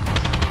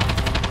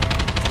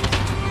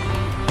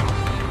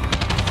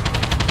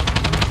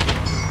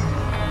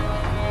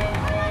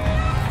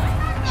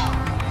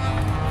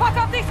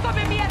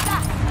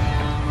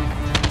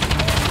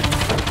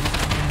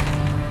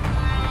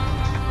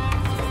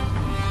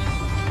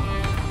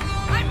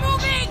 I'm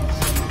moving.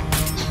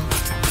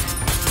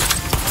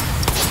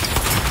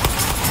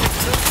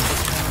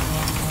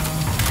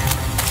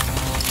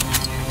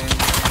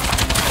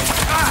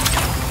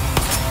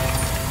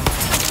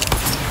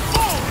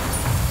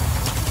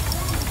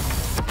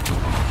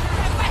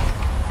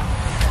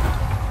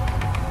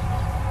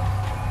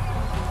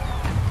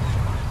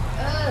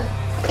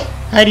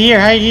 Hide here,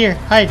 hide here,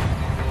 hide.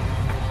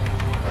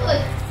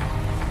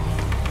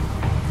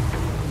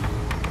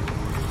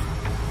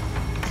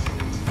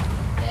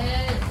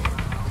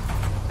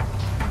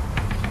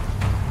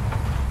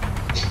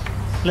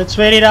 Let's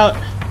wait it out.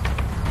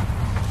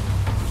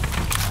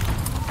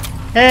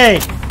 Hey!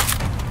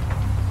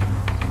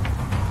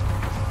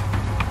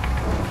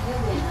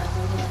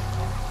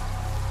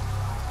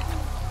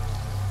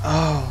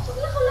 Oh.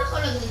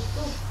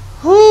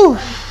 Whew.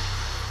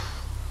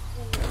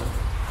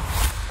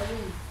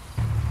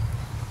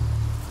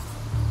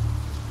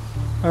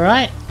 All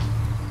right.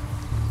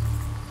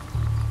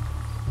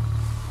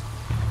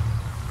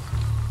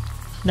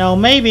 Now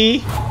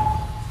maybe.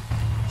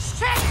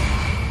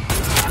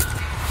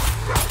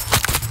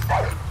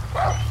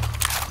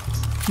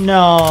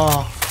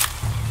 No.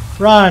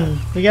 Run.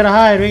 We gotta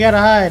hide. We gotta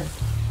hide.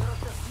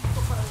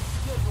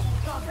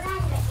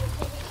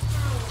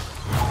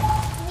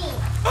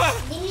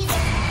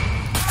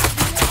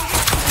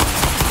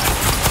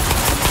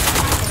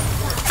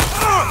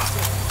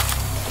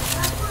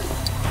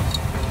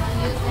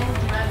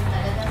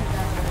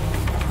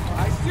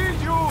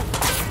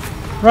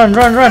 Run,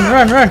 run, run,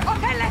 run, run!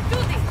 Okay, let's do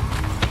this!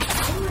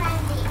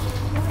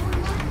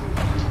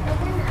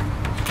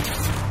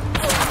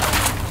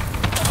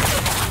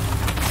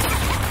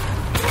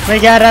 We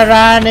gotta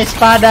run,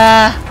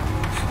 espada!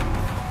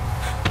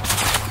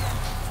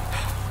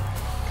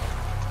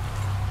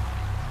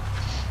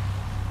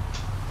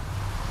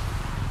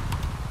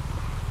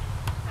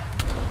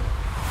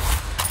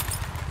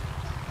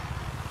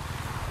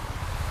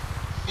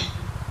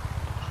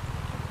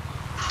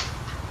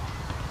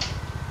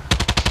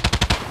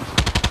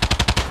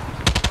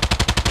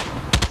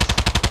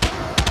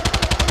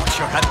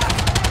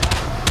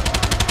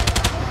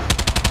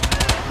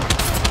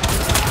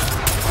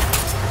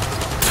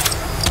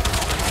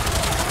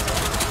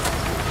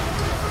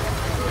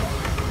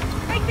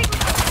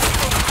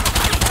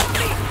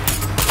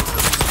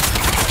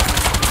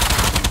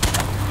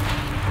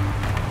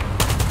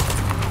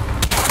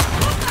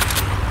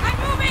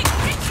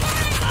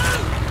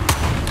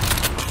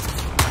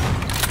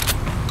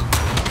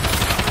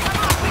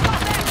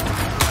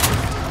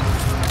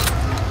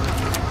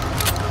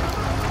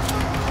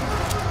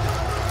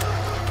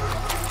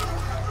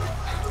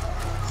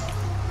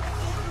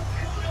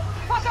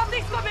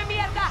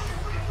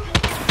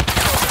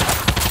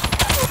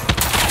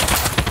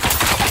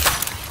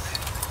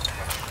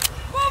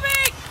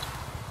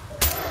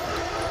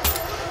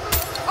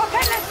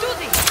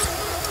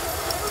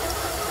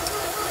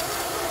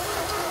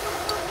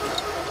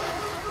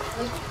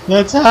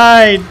 Let's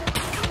hide!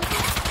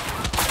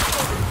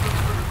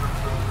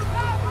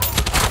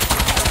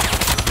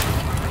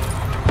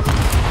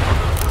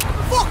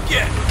 Fuck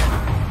yeah!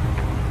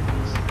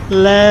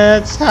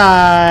 Let's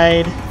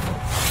hide!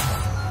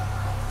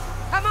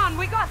 Come on,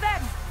 we got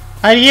them!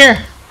 Hide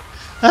here!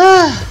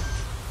 Ah!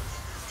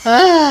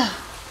 Ah!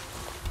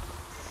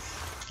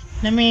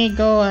 Let me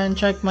go and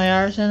check my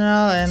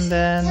arsenal and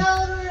then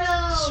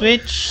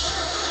switch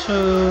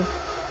to...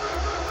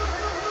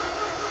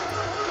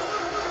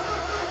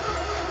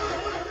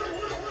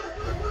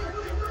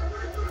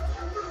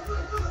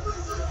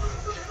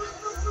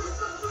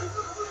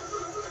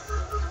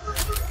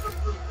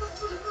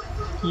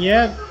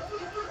 Yep.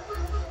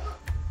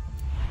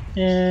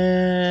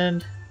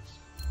 And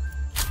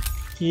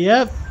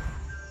yep.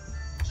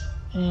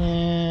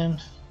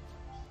 And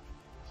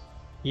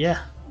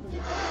yeah.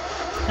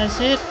 That's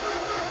it.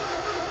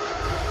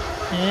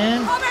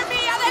 And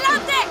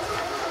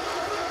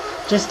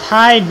just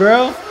hide,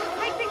 bro.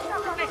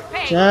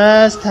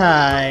 Just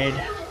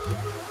hide.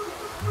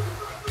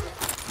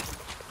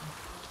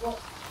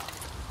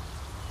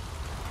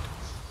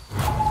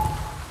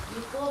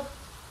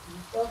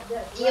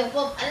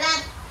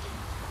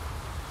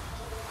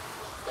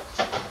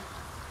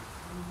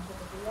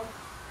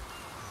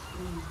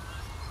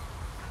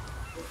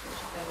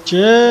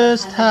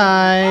 Just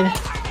hide.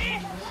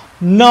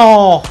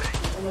 No!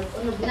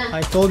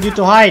 I told you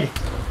to hide.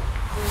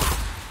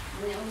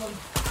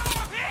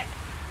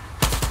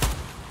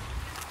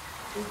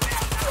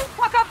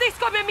 Fuck up this,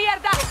 come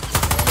mierda!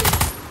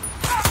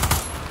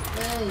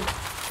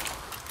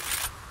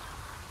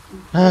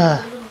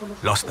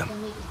 Lost them.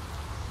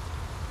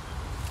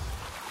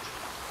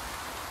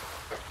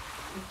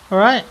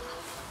 Alright.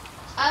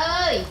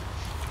 Ay!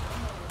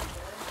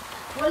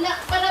 Wala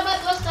para ba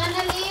ito sa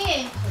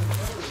nali?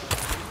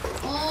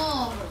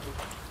 Oh.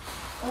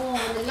 Oh,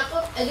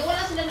 nalakot. Ay, wala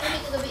sila na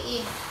ulit gabi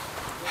eh.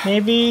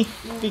 Maybe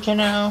we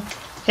can now.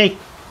 Hey,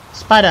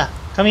 Spada,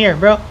 come here,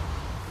 bro.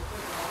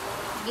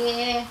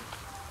 Yeah.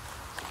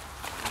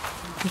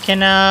 We can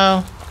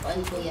now.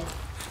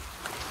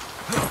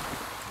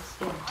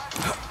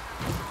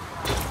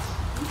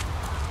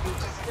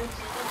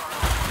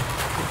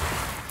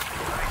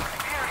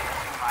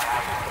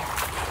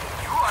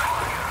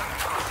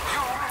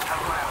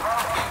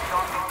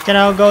 Can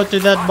I go to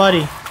that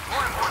body?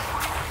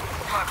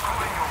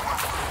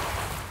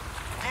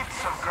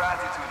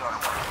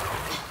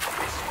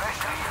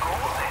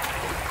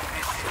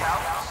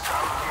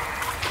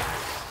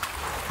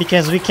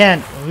 Because we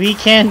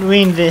can't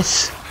win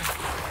this.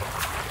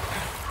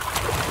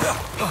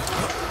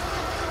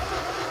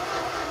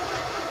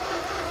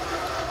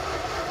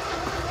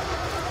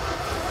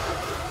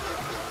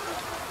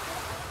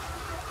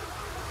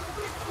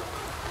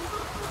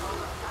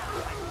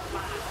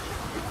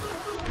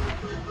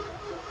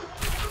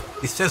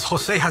 It says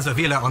Jose has a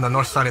villa on the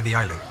north side of the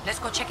island. Let's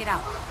go check it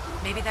out.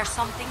 Maybe there's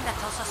something that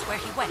tells us where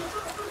he went.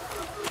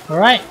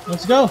 Alright,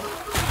 let's go.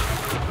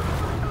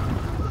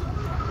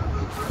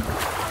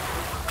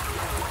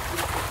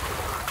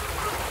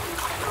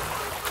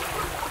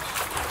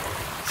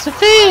 It's a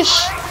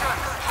fish!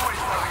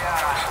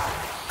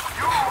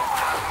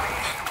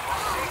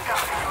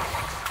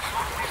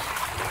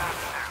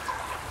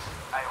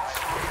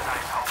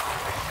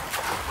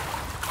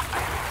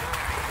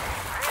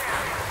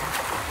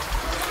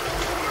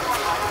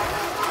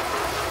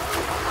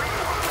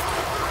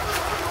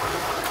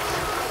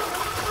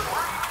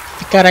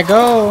 Gotta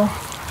go.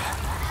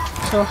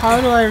 So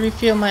how do I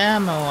refill my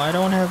ammo? I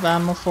don't have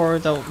ammo for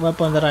the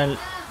weapon that I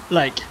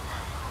like.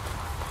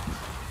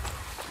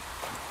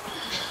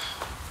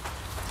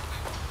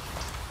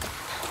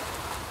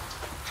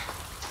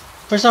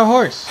 Where's our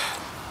horse?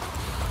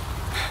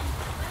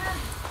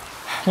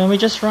 Can we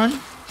just run?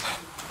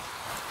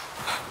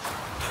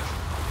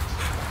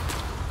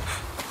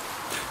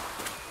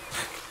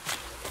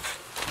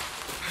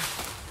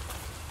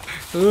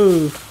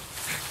 Ooh.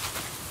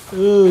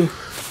 Ooh.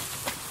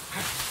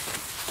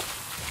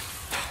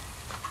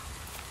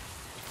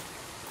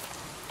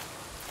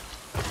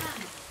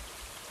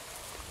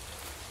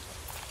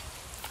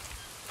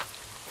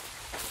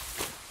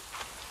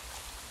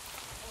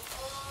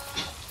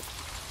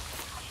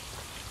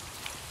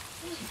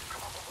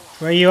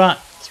 Where you at,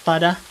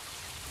 Spada?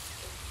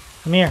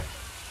 Come here.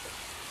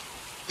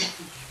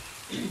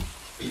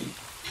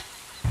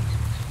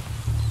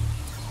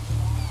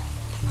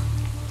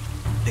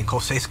 Think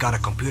Jose's got a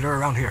computer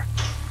around here?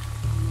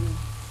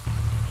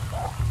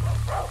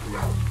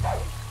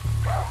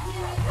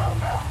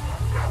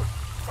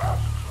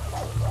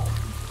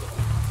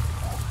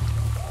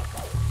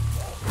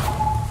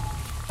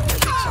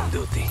 Medic's on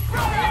duty.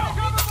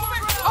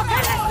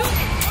 Okay, let's do it!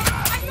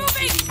 I'm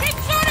moving! Keep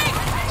shooting!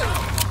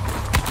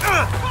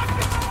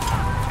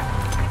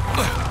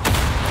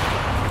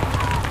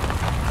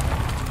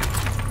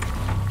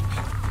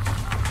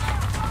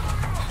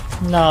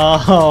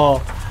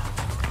 No.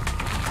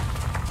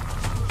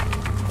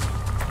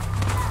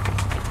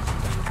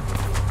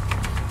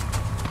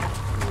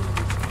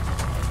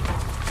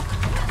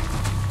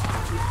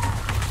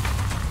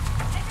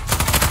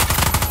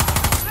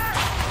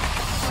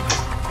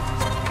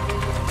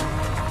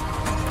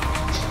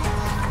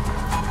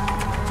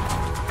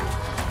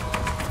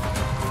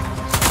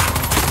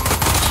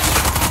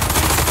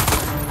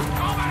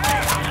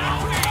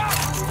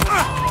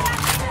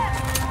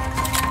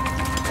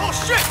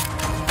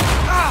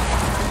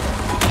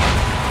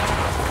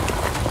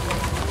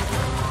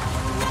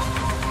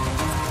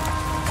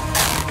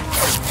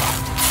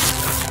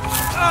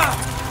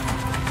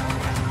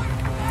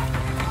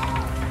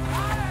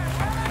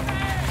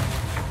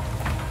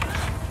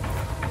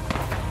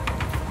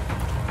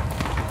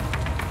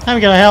 I'm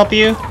gonna help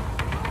you.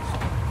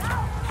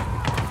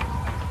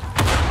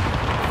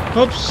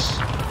 Oops.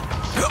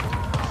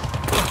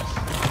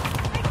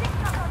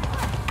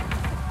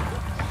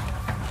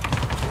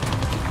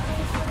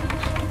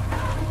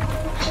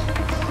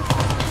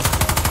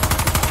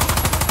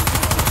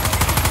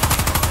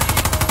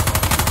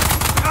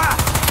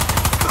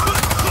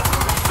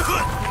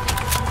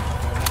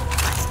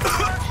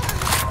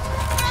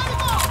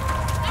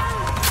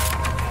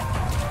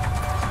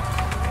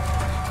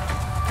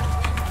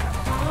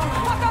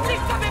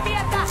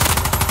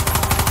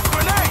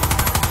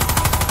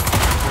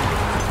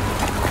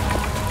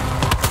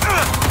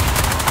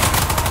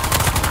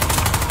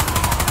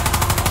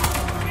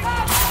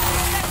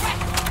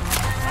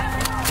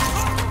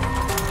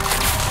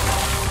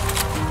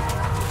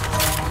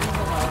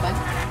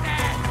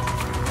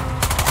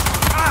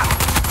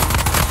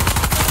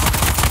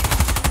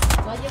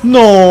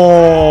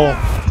 No!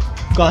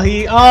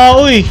 Kahiya,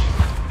 uy!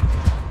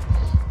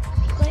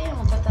 Kaya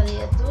mo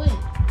batalya ito eh.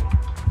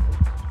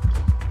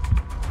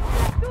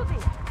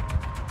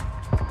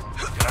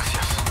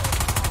 Gracias.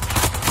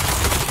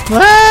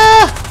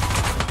 Ah!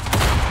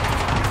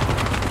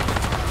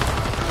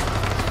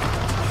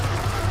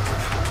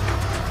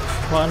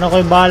 Wala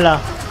ko'y bala.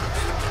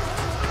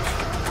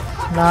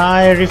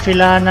 Na ay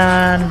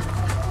refillanan.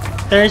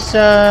 There's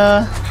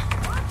a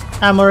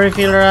ammo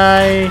refill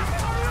right.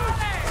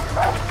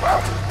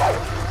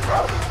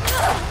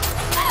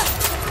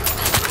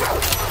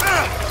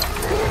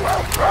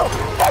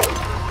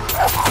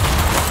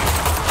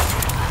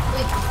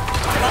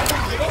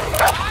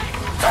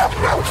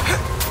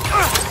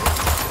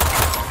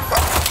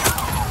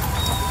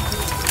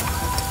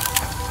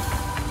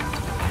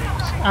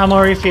 Ammo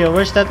refill.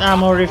 Where's that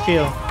ammo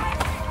refill?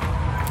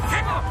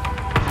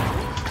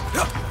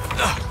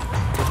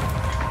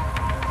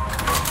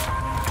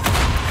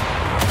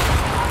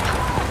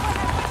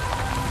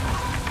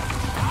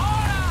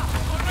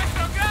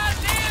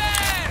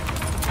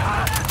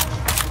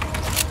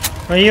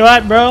 Where you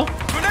at, bro?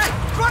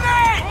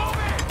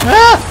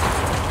 Ah!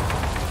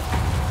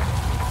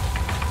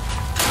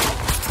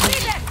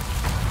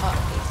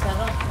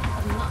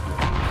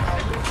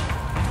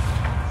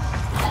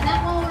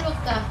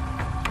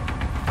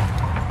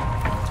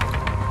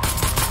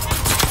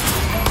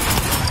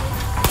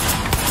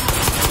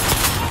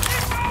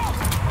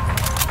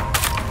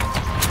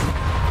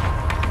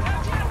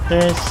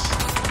 There's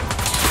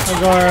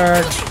a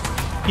guard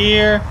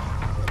here.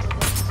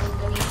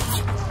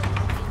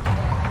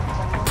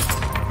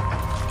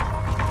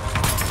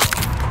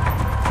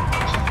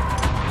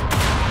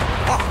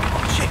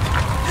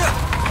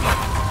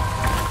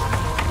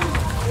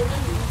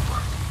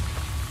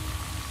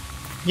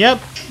 Yep,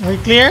 we're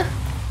clear.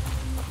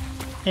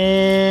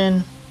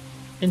 And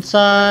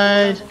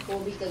inside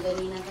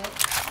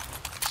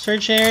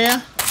search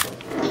area.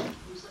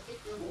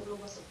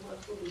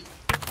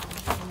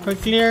 We're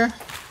clear.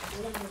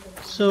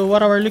 So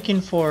what are we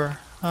looking for?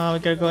 We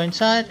gotta go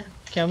inside.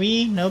 Can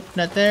we? Nope,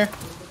 not there.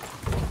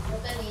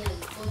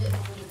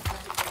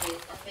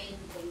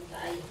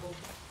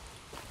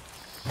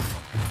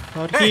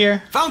 Out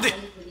here. Found it!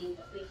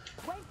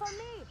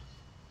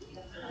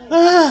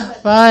 Ah,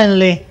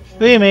 finally.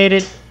 We made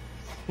it.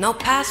 No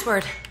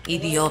password,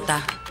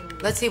 idiota.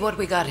 Let's see what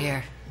we got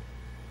here.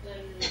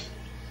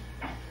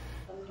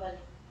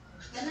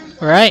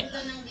 Right.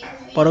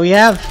 What do we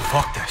have?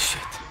 Fuck that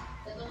shit.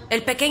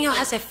 El Pequeño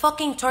has a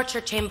fucking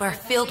torture chamber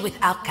filled with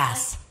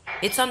outcasts.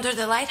 It's under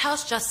the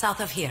lighthouse just south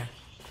of here.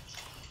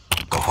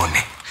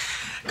 Cojones.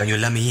 Can you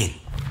let me in?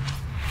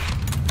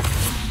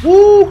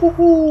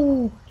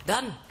 Woo-hoo-hoo.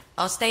 Done.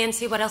 I'll stay and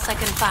see what else I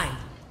can find.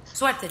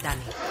 Suerte,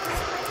 Danny.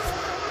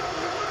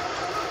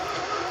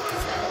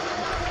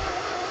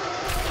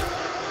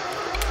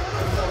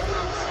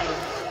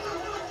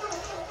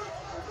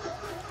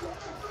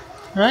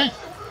 Right.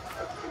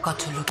 Got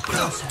to look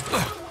closer.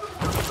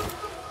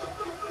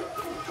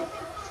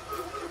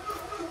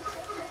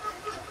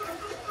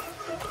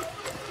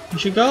 We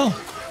should go.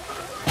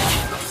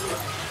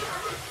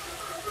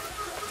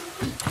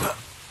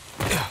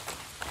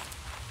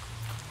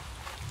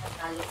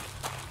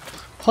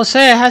 Jose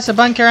has a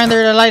bunker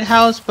under the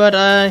lighthouse, but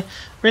I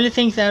really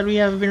think that we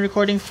have been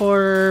recording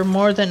for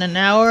more than an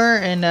hour,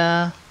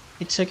 and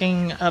it's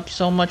taking up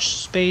so much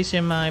space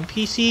in my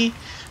PC.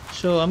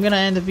 So I'm gonna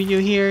end the video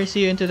here.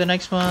 See you into the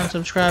next one.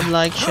 Subscribe,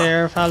 like,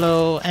 share,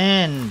 follow,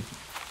 and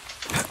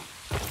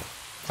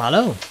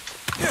follow.